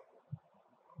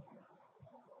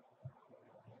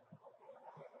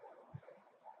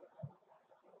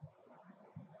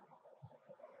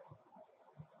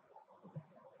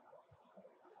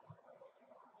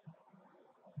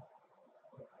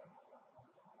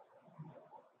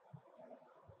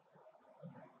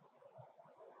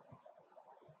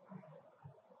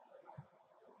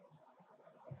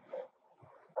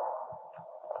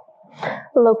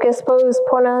 Locust pose,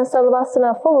 Purna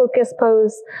Salabhasana, full locust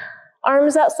pose.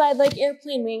 Arms outside like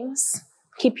airplane wings.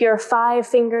 Keep your 5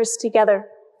 fingers together.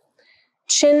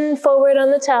 Chin forward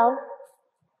on the towel.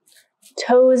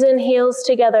 Toes and heels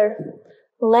together.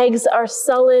 Legs are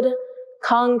solid,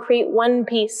 concrete, one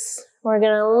piece. We're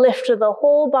gonna lift the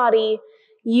whole body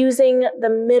using the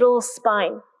middle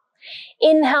spine.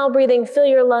 Inhale, breathing, fill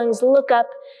your lungs, look up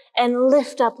and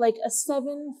lift up like a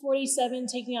 747,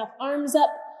 taking off, arms up,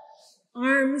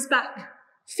 arms back.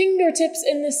 Fingertips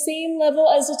in the same level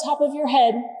as the top of your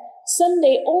head.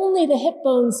 Someday only the hip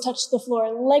bones touch the floor,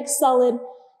 legs solid,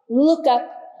 look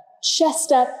up,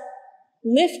 chest up,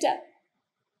 lift up.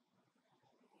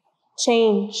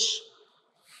 Change.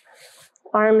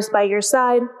 Arms by your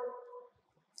side.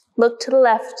 Look to the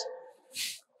left.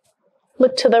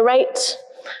 Look to the right,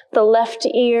 the left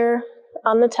ear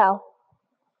on the towel.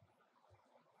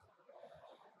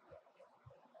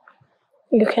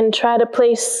 You can try to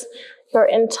place your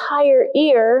entire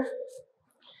ear,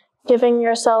 giving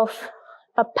yourself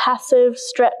a passive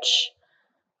stretch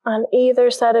on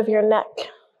either side of your neck.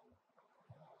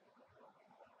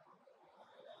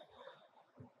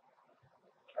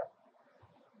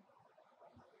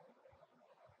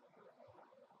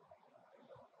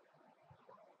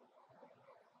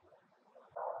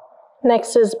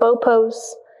 Next is bow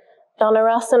pose,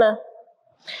 Dhanurasana.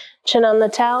 Chin on the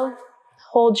towel,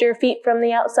 hold your feet from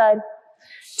the outside,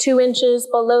 2 inches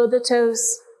below the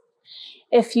toes.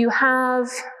 If you have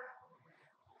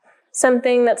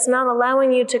something that's not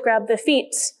allowing you to grab the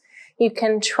feet, you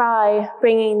can try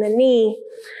bringing the knee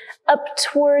up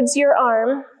towards your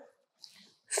arm,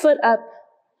 foot up,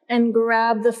 and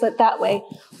grab the foot that way.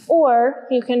 Or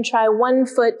you can try 1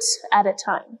 foot at a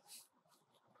time.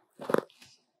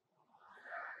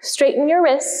 Straighten your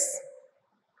wrists.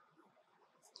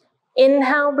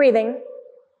 Inhale, breathing.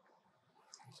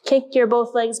 Kick your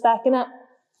both legs back and up.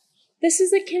 This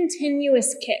is a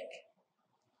continuous kick.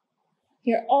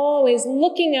 You're always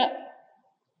looking up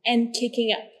and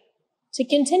kicking up. To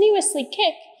continuously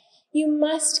kick, you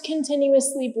must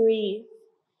continuously breathe.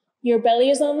 Your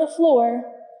belly is on the floor.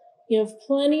 You have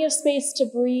plenty of space to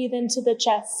breathe into the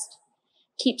chest.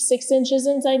 Keep 6 inches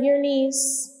inside your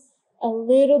knees. A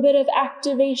little bit of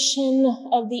activation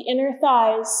of the inner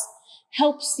thighs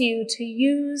helps you to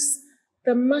use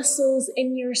the muscles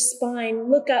in your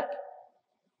spine. Look up.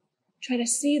 Try to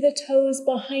see the toes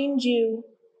behind you.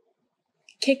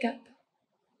 Kick up.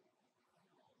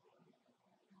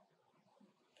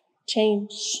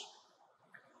 Change.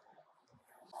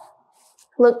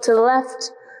 Look to the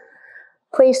left.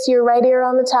 Place your right ear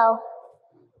on the towel.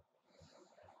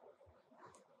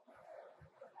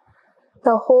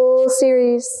 The whole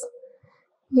series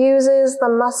uses the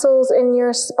muscles in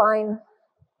your spine.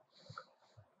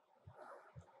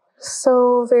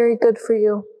 So very good for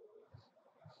you.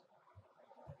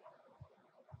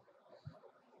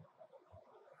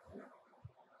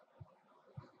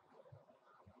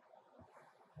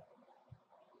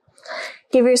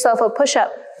 Give yourself a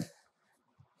push-up.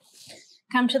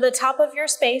 Come to the top of your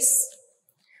space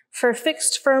for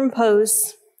fixed firm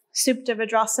pose, Supta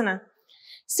Vajrasana.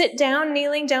 Sit down,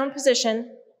 kneeling down position.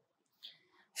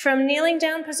 From kneeling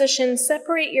down position,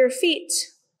 separate your feet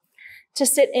to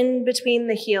sit in between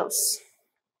the heels.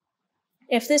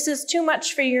 If this is too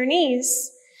much for your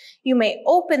knees, you may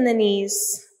open the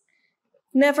knees.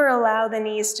 Never allow the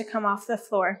knees to come off the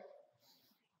floor.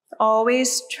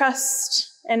 Always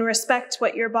trust and respect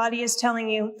what your body is telling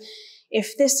you.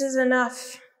 If this is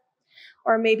enough,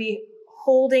 or maybe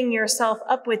holding yourself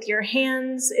up with your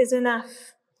hands is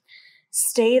enough,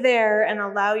 stay there and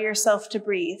allow yourself to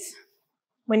breathe.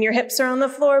 When your hips are on the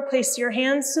floor, place your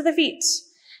hands to the feet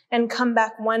and come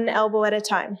back 1 elbow at a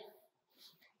time.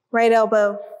 Right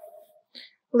elbow,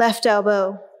 left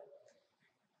elbow,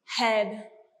 head,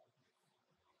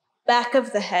 back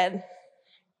of the head,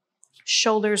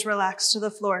 shoulders relaxed to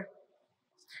the floor.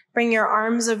 Bring your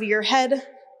arms over your head,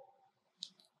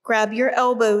 grab your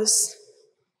elbows,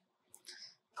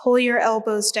 pull your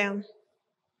elbows down.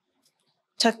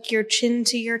 Tuck your chin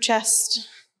to your chest.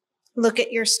 Look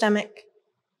at your stomach.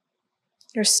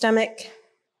 Your stomach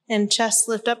and chest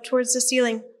lift up towards the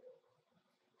ceiling.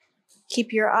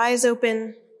 Keep your eyes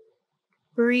open.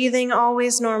 Breathing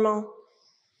always normal.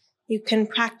 You can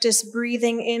practice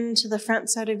breathing into the front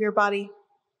side of your body.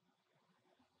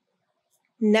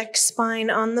 Neck, spine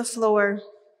on the floor.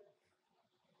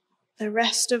 The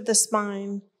rest of the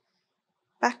spine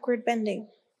backward bending.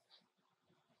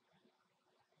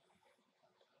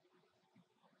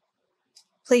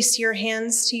 Place your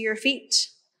hands to your feet.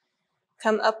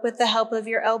 Come up with the help of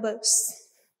your elbows.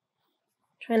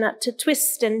 Try not to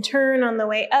twist and turn on the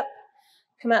way up.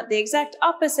 Come out the exact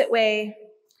opposite way.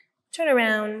 Turn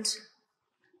around.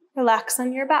 Relax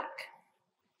on your back.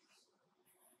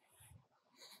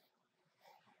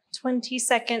 20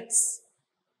 seconds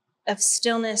of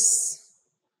stillness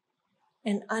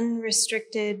and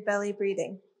unrestricted belly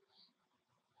breathing.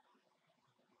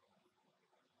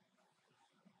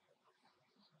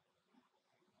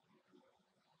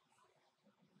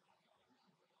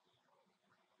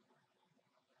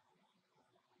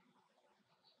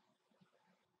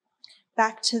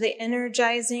 Back to the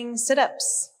energizing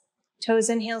sit-ups. Toes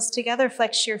and heels together,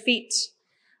 flex your feet.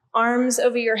 Arms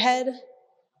over your head,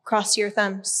 cross your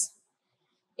thumbs.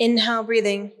 Inhale,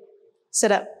 breathing,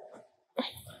 sit up.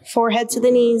 Forehead to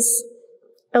the knees,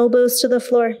 elbows to the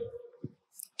floor.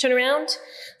 Turn around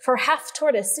for half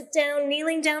tortoise. Sit down,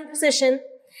 kneeling down position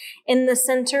in the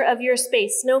center of your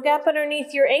space. No gap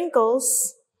underneath your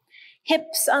ankles.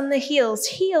 Hips on the heels,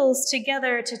 heels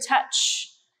together to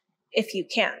touch if you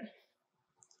can.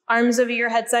 Arms over your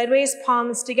head sideways,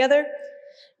 palms together.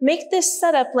 Make this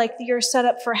setup like your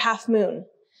setup for half moon.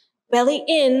 Belly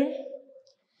in,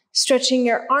 stretching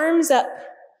your arms up,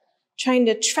 trying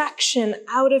to traction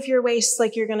out of your waist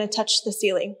like you're gonna touch the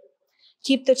ceiling.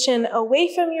 Keep the chin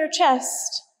away from your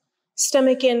chest,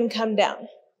 stomach in, come down.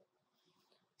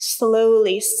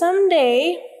 Slowly,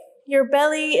 someday, your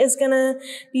belly is gonna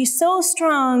be so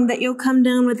strong that you'll come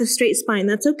down with a straight spine.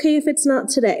 That's okay if it's not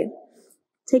today.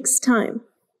 It takes time.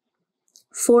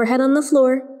 Forehead on the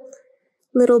floor,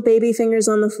 little baby fingers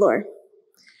on the floor.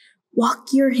 Walk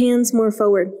your hands more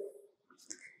forward.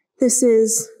 This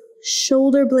is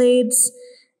shoulder blades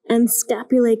and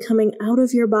scapulae coming out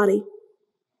of your body.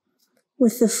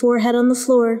 With the forehead on the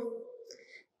floor,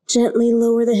 gently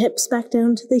lower the hips back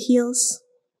down to the heels.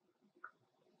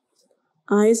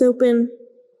 Eyes open,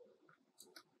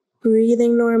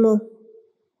 breathing normal.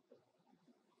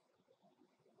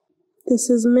 This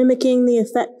is mimicking the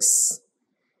effects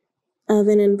of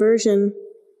an inversion.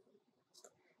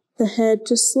 The head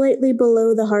just slightly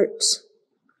below the heart,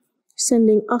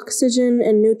 sending oxygen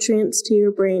and nutrients to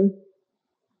your brain.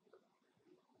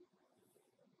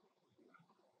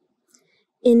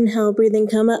 Inhale, breathing,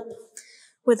 come up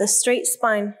with a straight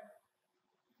spine.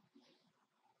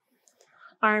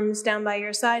 Arms down by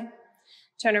your side.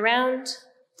 Turn around.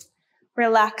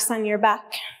 Relax on your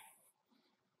back.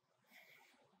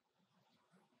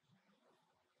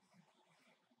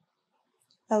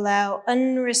 Allow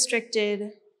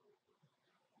unrestricted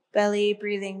belly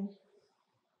breathing.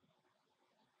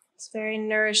 It's very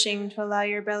nourishing to allow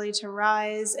your belly to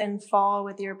rise and fall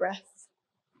with your breath.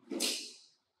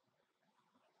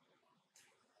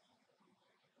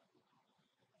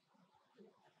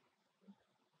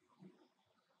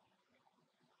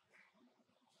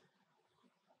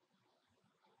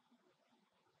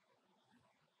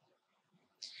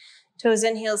 Toes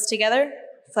and heels together,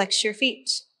 flex your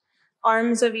feet.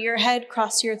 Arms over your head,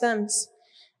 cross your thumbs.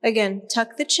 Again,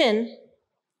 tuck the chin,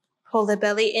 pull the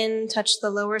belly in, touch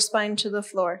the lower spine to the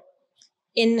floor.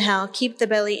 Inhale, keep the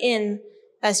belly in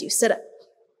as you sit up.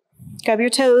 Grab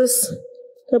your toes,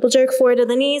 double jerk forward to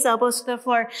the knees, elbows to the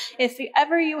floor. If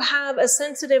ever you have a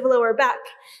sensitive lower back,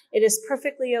 it is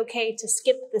perfectly okay to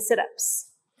skip the sit-ups.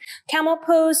 Camel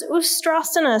pose,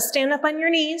 Ustrasana, stand up on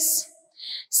your knees.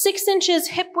 6 inches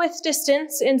hip width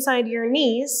distance inside your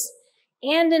knees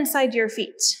and inside your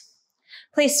feet.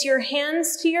 Place your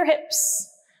hands to your hips,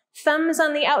 thumbs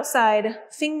on the outside,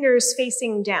 fingers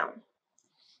facing down.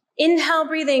 Inhale,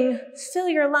 breathing, fill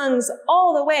your lungs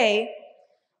all the way.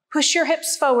 Push your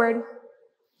hips forward.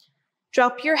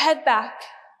 Drop your head back.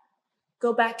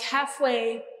 Go back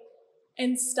halfway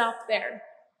and stop there.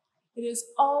 It is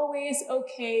always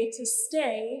okay to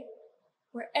stay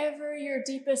wherever your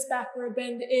deepest backward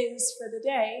bend is for the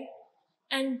day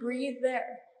and breathe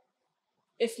there.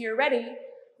 If you're ready,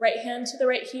 right hand to the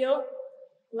right heel,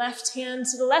 left hand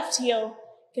to the left heel.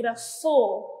 Get a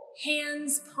full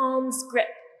hands, palms grip.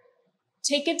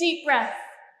 Take a deep breath.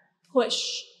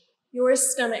 Push your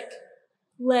stomach,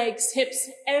 legs, hips,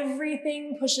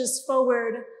 everything pushes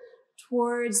forward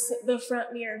towards the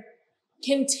front mirror.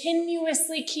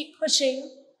 Continuously keep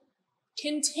pushing.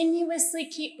 Continuously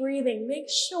keep breathing. Make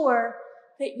sure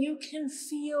that you can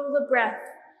feel the breath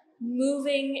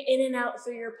moving in and out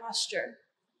through your posture.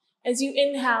 As you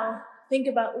inhale, think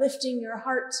about lifting your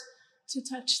heart to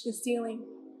touch the ceiling.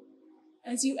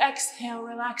 As you exhale,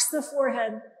 relax the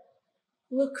forehead.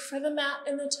 Look for the mat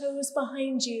and the toes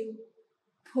behind you.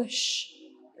 Push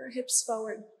your hips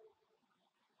forward.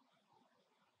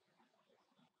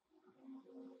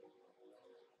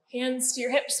 Hands to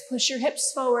your hips, push your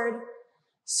hips forward.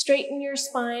 Straighten your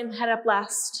spine, head up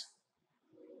last.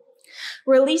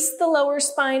 Release the lower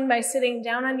spine by sitting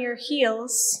down on your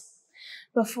heels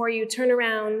before you turn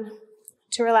around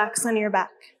to relax on your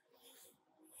back.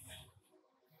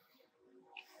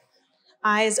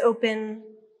 Eyes open.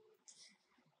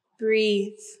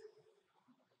 Breathe.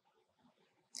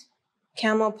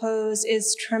 Camel pose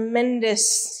is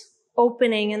tremendous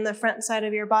opening in the front side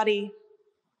of your body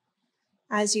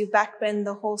as you backbend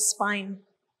the whole spine.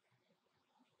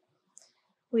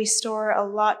 We store a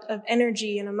lot of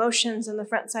energy and emotions in the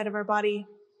front side of our body.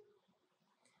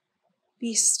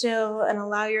 Be still and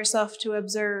allow yourself to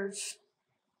observe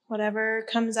whatever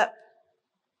comes up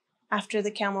after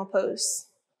the camel pose.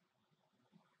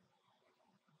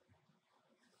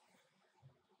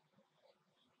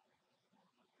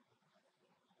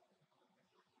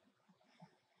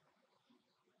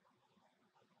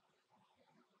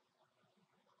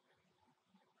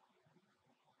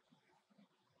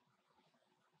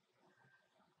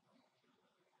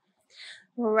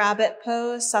 Rabbit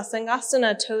pose,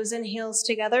 Sasangasana, toes and heels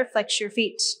together, flex your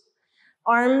feet.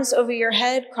 Arms over your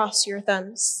head, cross your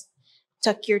thumbs.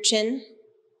 Tuck your chin,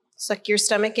 suck your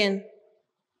stomach in.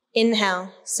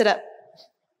 Inhale, sit up.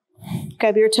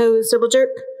 Grab your toes, double jerk.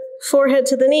 Forehead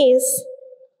to the knees,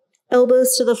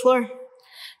 elbows to the floor.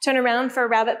 Turn around for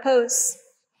rabbit pose.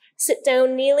 Sit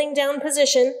down, kneeling down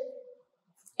position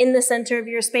in the center of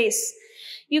your space.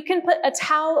 You can put a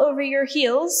towel over your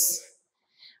heels,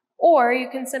 or you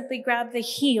can simply grab the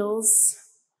heels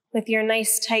with your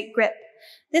nice tight grip.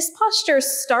 This posture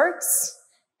starts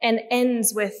and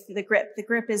ends with the grip. The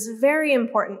grip is very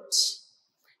important.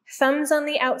 Thumbs on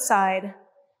the outside,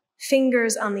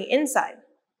 fingers on the inside.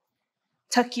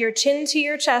 Tuck your chin to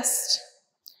your chest.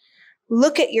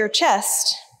 Look at your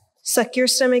chest. Suck your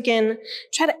stomach in.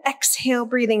 Try to exhale,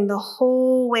 breathing the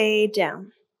whole way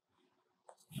down.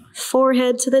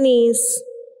 Forehead to the knees.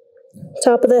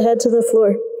 Top of the head to the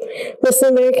floor.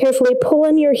 Listen very carefully. Pull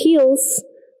on your heels.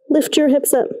 Lift your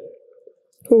hips up.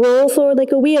 Roll forward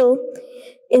like a wheel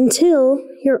until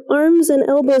your arms and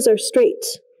elbows are straight.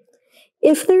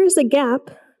 If there is a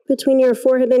gap between your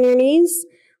forehead and your knees,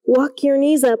 walk your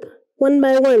knees up one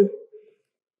by one.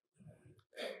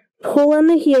 Pull on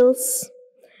the heels.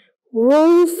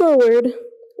 Roll forward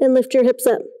and lift your hips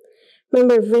up.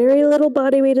 Remember, very little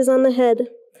body weight is on the head.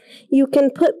 You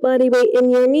can put body weight in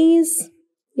your knees,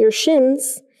 your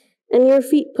shins, and your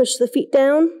feet. Push the feet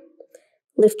down.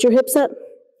 Lift your hips up.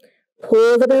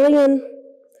 Pull the belly in.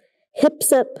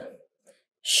 Hips up.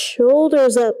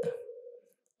 Shoulders up.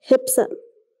 Hips up.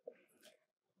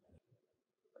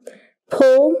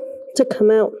 Pull to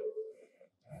come out.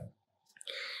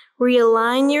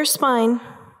 Realign your spine.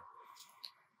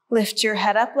 Lift your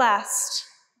head up last.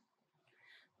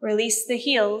 Release the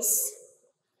heels.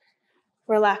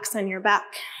 Relax on your back.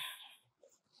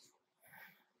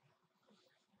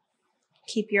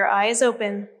 Keep your eyes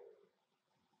open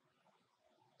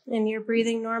and you're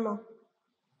breathing normal.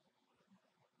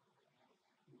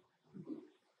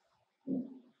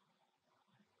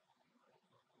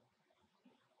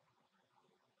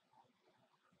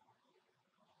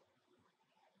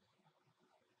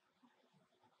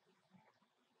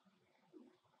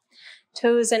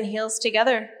 Toes and heels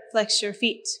together, flex your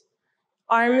feet.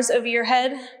 Arms over your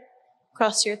head,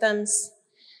 cross your thumbs.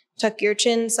 Tuck your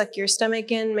chin, suck your stomach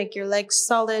in, make your legs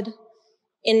solid.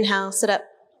 Inhale, sit up.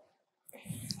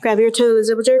 Grab your toes,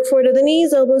 double jerk forward to the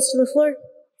knees, elbows to the floor.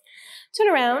 Turn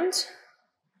around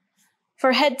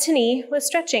for head to knee with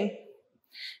stretching.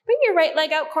 Bring your right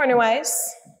leg out cornerwise.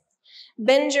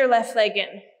 Bend your left leg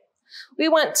in. We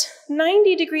want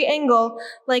 90-degree angle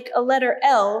like a letter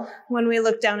L when we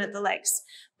look down at the legs.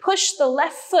 Push the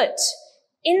left foot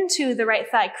into the right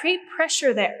thigh. Create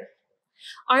pressure there.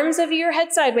 Arms over your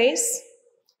head sideways.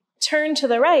 Turn to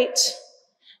the right.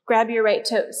 Grab your right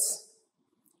toes.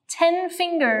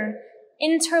 10-finger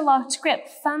interlocked grip,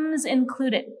 thumbs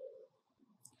included.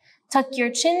 Tuck your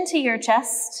chin to your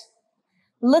chest.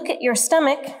 Look at your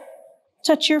stomach.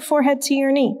 Touch your forehead to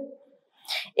your knee.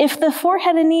 If the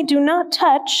forehead and knee do not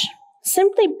touch,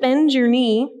 simply bend your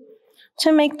knee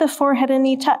to make the forehead and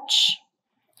knee touch.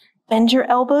 Bend your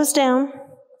elbows down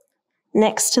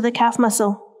next to the calf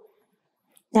muscle.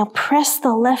 Now press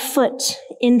the left foot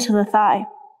into the thigh.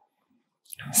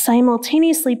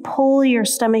 Simultaneously pull your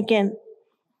stomach in.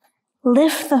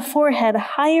 Lift the forehead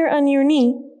higher on your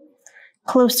knee,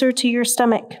 closer to your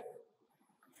stomach.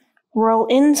 Roll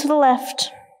into the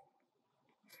left.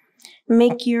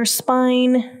 Make your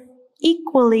spine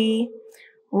equally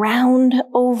round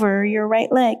over your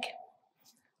right leg,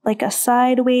 like a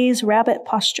sideways rabbit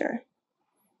posture.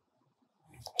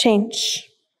 Change.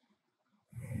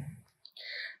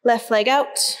 Left leg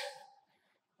out,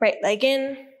 right leg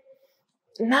in.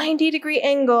 90-degree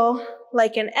angle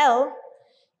like an L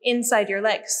inside your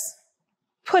legs.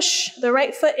 Push the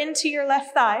right foot into your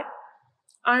left thigh,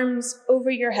 arms over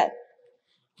your head.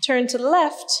 Turn to the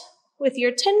left with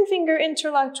your 10-finger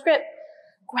interlocked grip.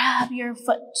 Grab your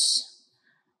foot.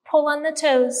 Pull on the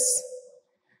toes.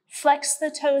 Flex the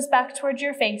toes back towards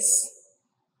your face.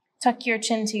 Tuck your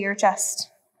chin to your chest.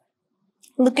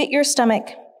 Look at your stomach.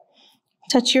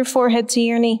 Touch your forehead to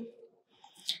your knee.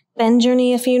 Bend your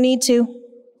knee if you need to.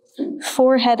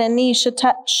 Forehead and knee should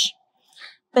touch.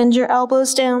 Bend your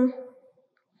elbows down.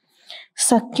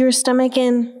 Suck your stomach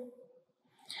in.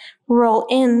 Roll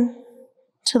in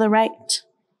to the right.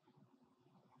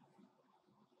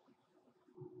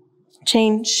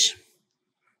 Change.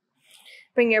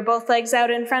 Bring your both legs out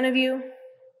in front of you.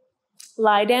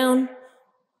 Lie down.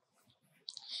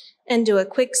 And do a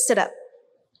quick sit-up.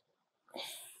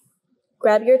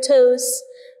 Grab your toes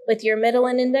with your middle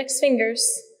and index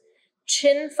fingers.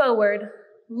 Chin forward.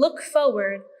 Look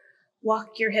forward.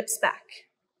 Walk your hips back.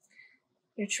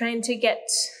 You're trying to get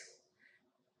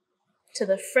to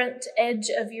the front edge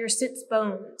of your sits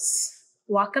bones.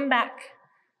 Walk them back.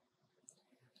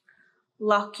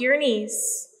 Lock your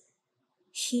knees.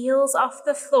 Heels off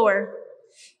the floor.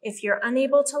 If you're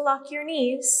unable to lock your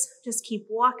knees, just keep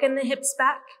walking the hips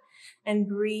back and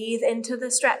breathe into the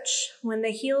stretch. When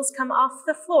the heels come off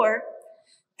the floor,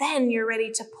 then you're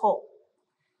ready to pull.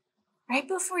 Right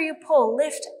before you pull,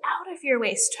 lift out of your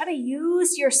waist. Try to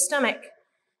use your stomach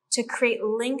to create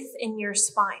length in your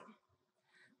spine.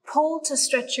 Pull to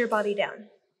stretch your body down.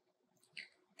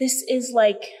 This is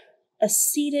like a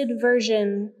seated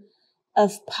version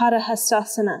of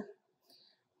Padahastasana.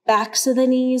 Backs of the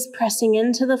knees pressing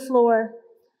into the floor,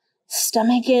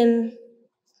 stomach in,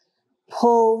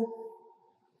 pull,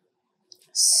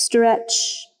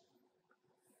 stretch,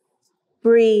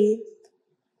 breathe.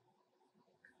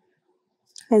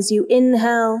 As you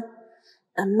inhale,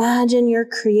 imagine you're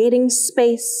creating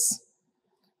space.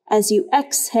 As you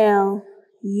exhale,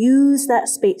 use that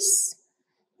space.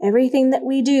 Everything that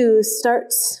we do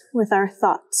starts with our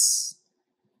thoughts,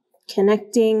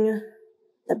 connecting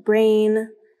the brain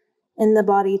and the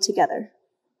body together.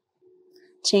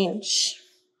 Change.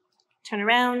 Turn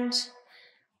around,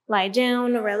 lie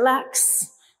down,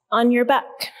 relax on your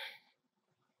back.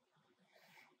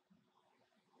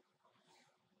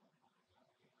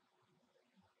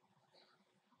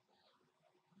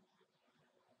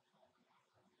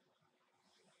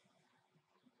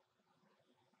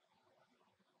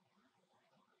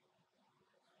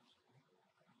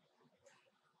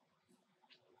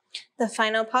 The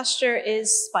final posture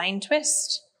is spine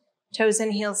twist. Toes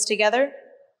and heels together.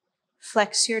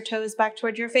 Flex your toes back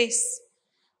toward your face.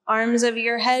 Arms over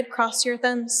your head, cross your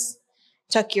thumbs.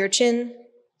 Tuck your chin.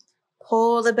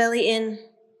 Pull the belly in.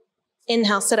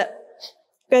 Inhale, sit up.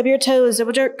 Grab your toes,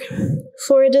 double jerk.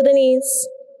 Forward to the knees.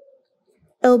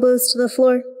 Elbows to the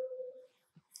floor.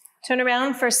 Turn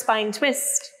around for spine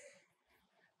twist.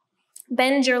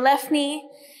 Bend your left knee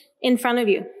in front of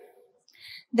you.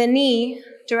 The knee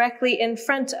directly in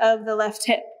front of the left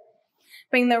hip.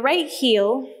 Bring the right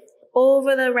heel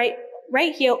over the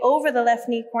right heel over the left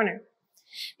knee corner.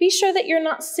 Be sure that you're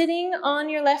not sitting on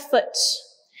your left foot.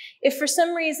 If for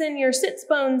some reason your sits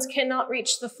bones cannot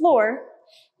reach the floor,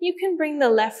 you can bring the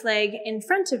left leg in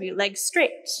front of you, leg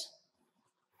straight.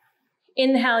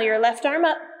 Inhale your left arm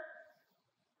up.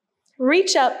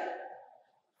 Reach up.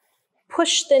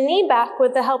 Push the knee back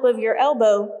with the help of your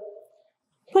elbow.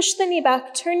 Push the knee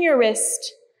back, turn your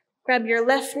wrist, grab your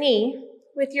left knee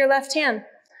with your left hand.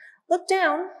 Look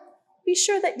down, be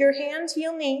sure that your hand,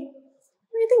 heel, knee,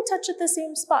 everything touch at the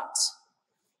same spot.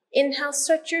 Inhale,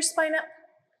 stretch your spine up,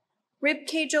 rib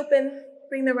cage open,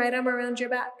 bring the right arm around your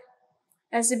back.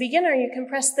 As a beginner, you can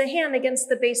press the hand against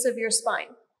the base of your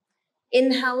spine.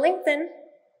 Inhale, lengthen,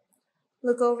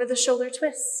 look over the shoulder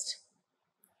twist.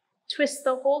 Twist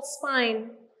the whole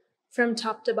spine from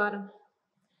top to bottom.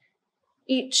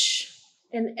 Each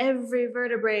and every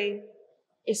vertebrae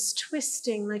is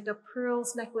twisting like a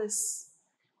pearl's necklace.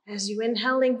 As you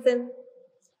inhale, lengthen.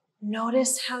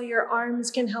 Notice how your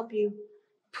arms can help you.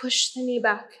 Push the knee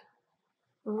back.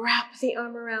 Wrap the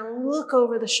arm around. Look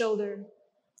over the shoulder.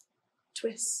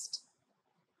 Twist.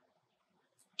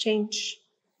 Change.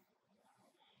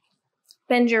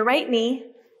 Bend your right knee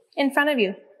in front of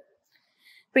you.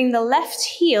 Bring the left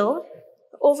heel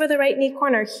over the right knee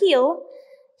corner. Heel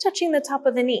touching the top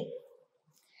of the knee.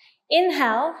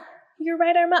 Inhale, your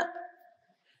right arm up.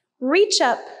 Reach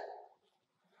up.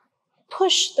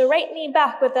 Push the right knee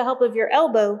back with the help of your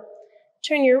elbow.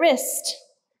 Turn your wrist.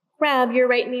 Grab your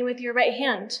right knee with your right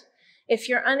hand. If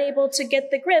you're unable to get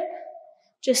the grip,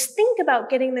 Just think about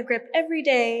getting the grip every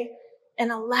day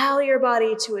and allow your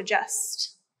body to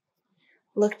adjust.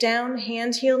 Look down,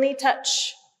 hand, heel, knee,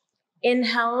 touch.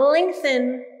 Inhale,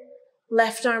 lengthen,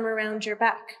 left arm around your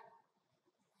back.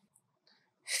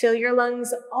 Fill your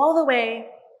lungs all the way.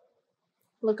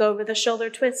 Look over the shoulder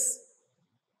twist.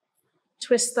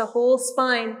 Twist the whole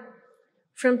spine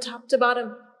from top to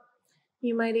bottom.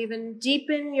 You might even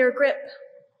deepen your grip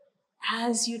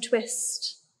as you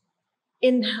twist.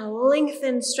 Inhale,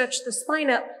 lengthen, stretch the spine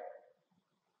up.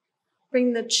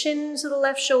 Bring the chin to the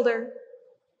left shoulder.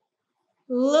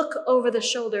 Look over the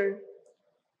shoulder.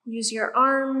 Use your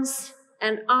arms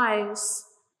and eyes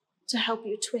to help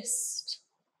you twist.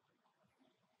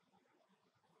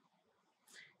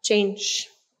 Change.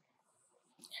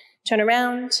 Turn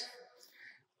around.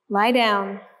 Lie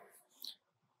down.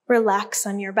 Relax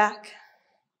on your back.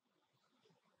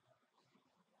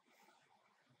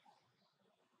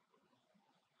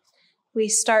 We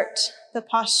start the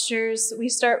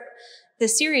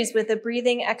series with a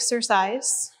breathing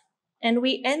exercise, and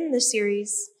we end the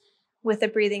series with a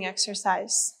breathing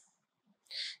exercise.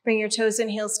 Bring your toes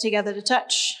and heels together to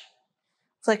touch.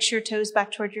 Flex your toes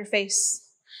back toward your face.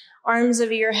 Arms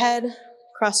over your head,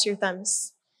 cross your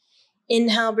thumbs.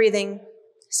 Inhale, breathing,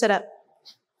 sit up.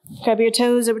 Grab your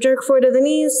toes or jerk forward to the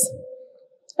knees,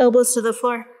 elbows to the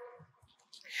floor.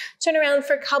 Turn around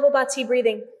for Kapalbhati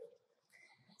breathing.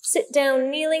 Sit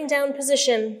down, kneeling down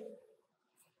position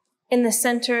in the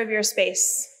center of your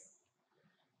space.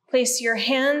 Place your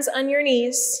hands on your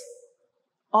knees,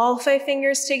 all 5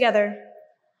 fingers together.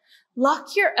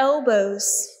 Lock your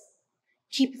elbows.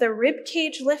 Keep the rib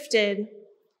cage lifted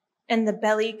and the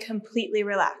belly completely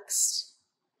relaxed.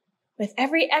 With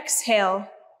every exhale,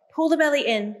 pull the belly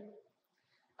in.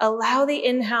 Allow the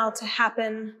inhale to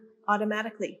happen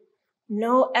automatically.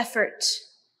 No effort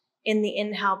in the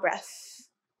inhale breath.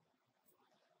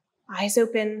 Eyes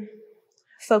open,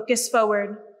 focus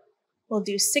forward. We'll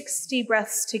do 60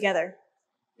 breaths together.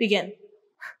 Begin.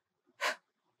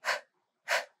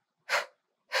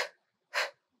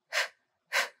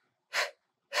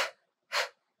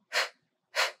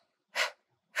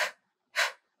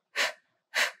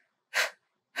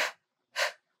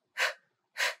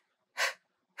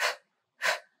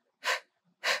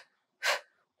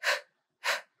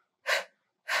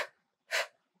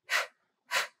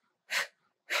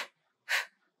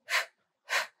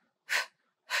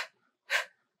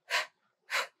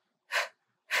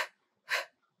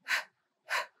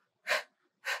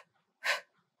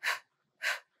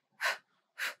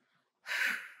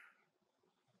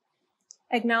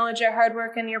 Acknowledge your hard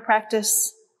work and your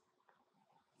practice.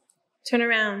 Turn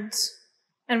around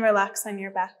and relax on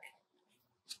your back.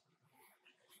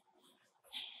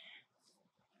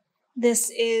 This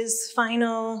is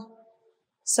final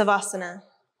Savasana.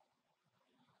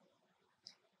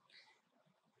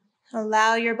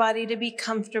 Allow your body to be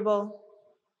comfortable.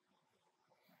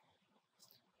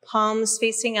 Palms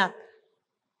facing up.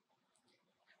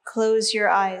 Close your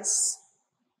eyes.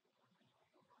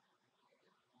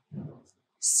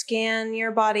 Scan your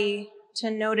body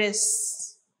to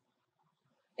notice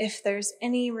if there's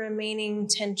any remaining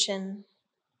tension.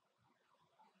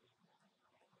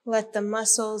 Let the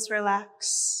muscles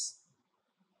relax.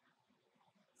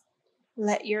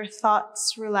 Let your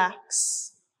thoughts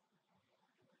relax.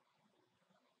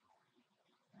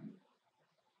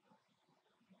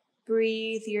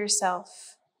 Breathe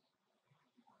yourself.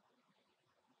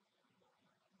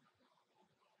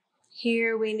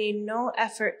 Here we need no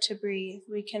effort to breathe.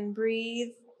 We can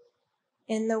breathe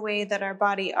in the way that our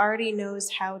body already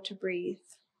knows how to breathe.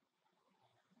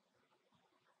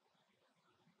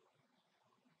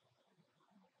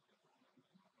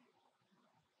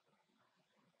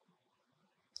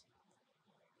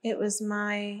 It was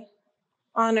my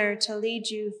honor to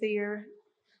lead you through your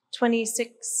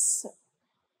 26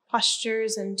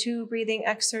 postures and 2 breathing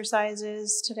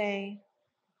exercises today.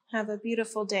 Have a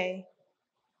beautiful day.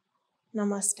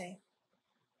 Namaste.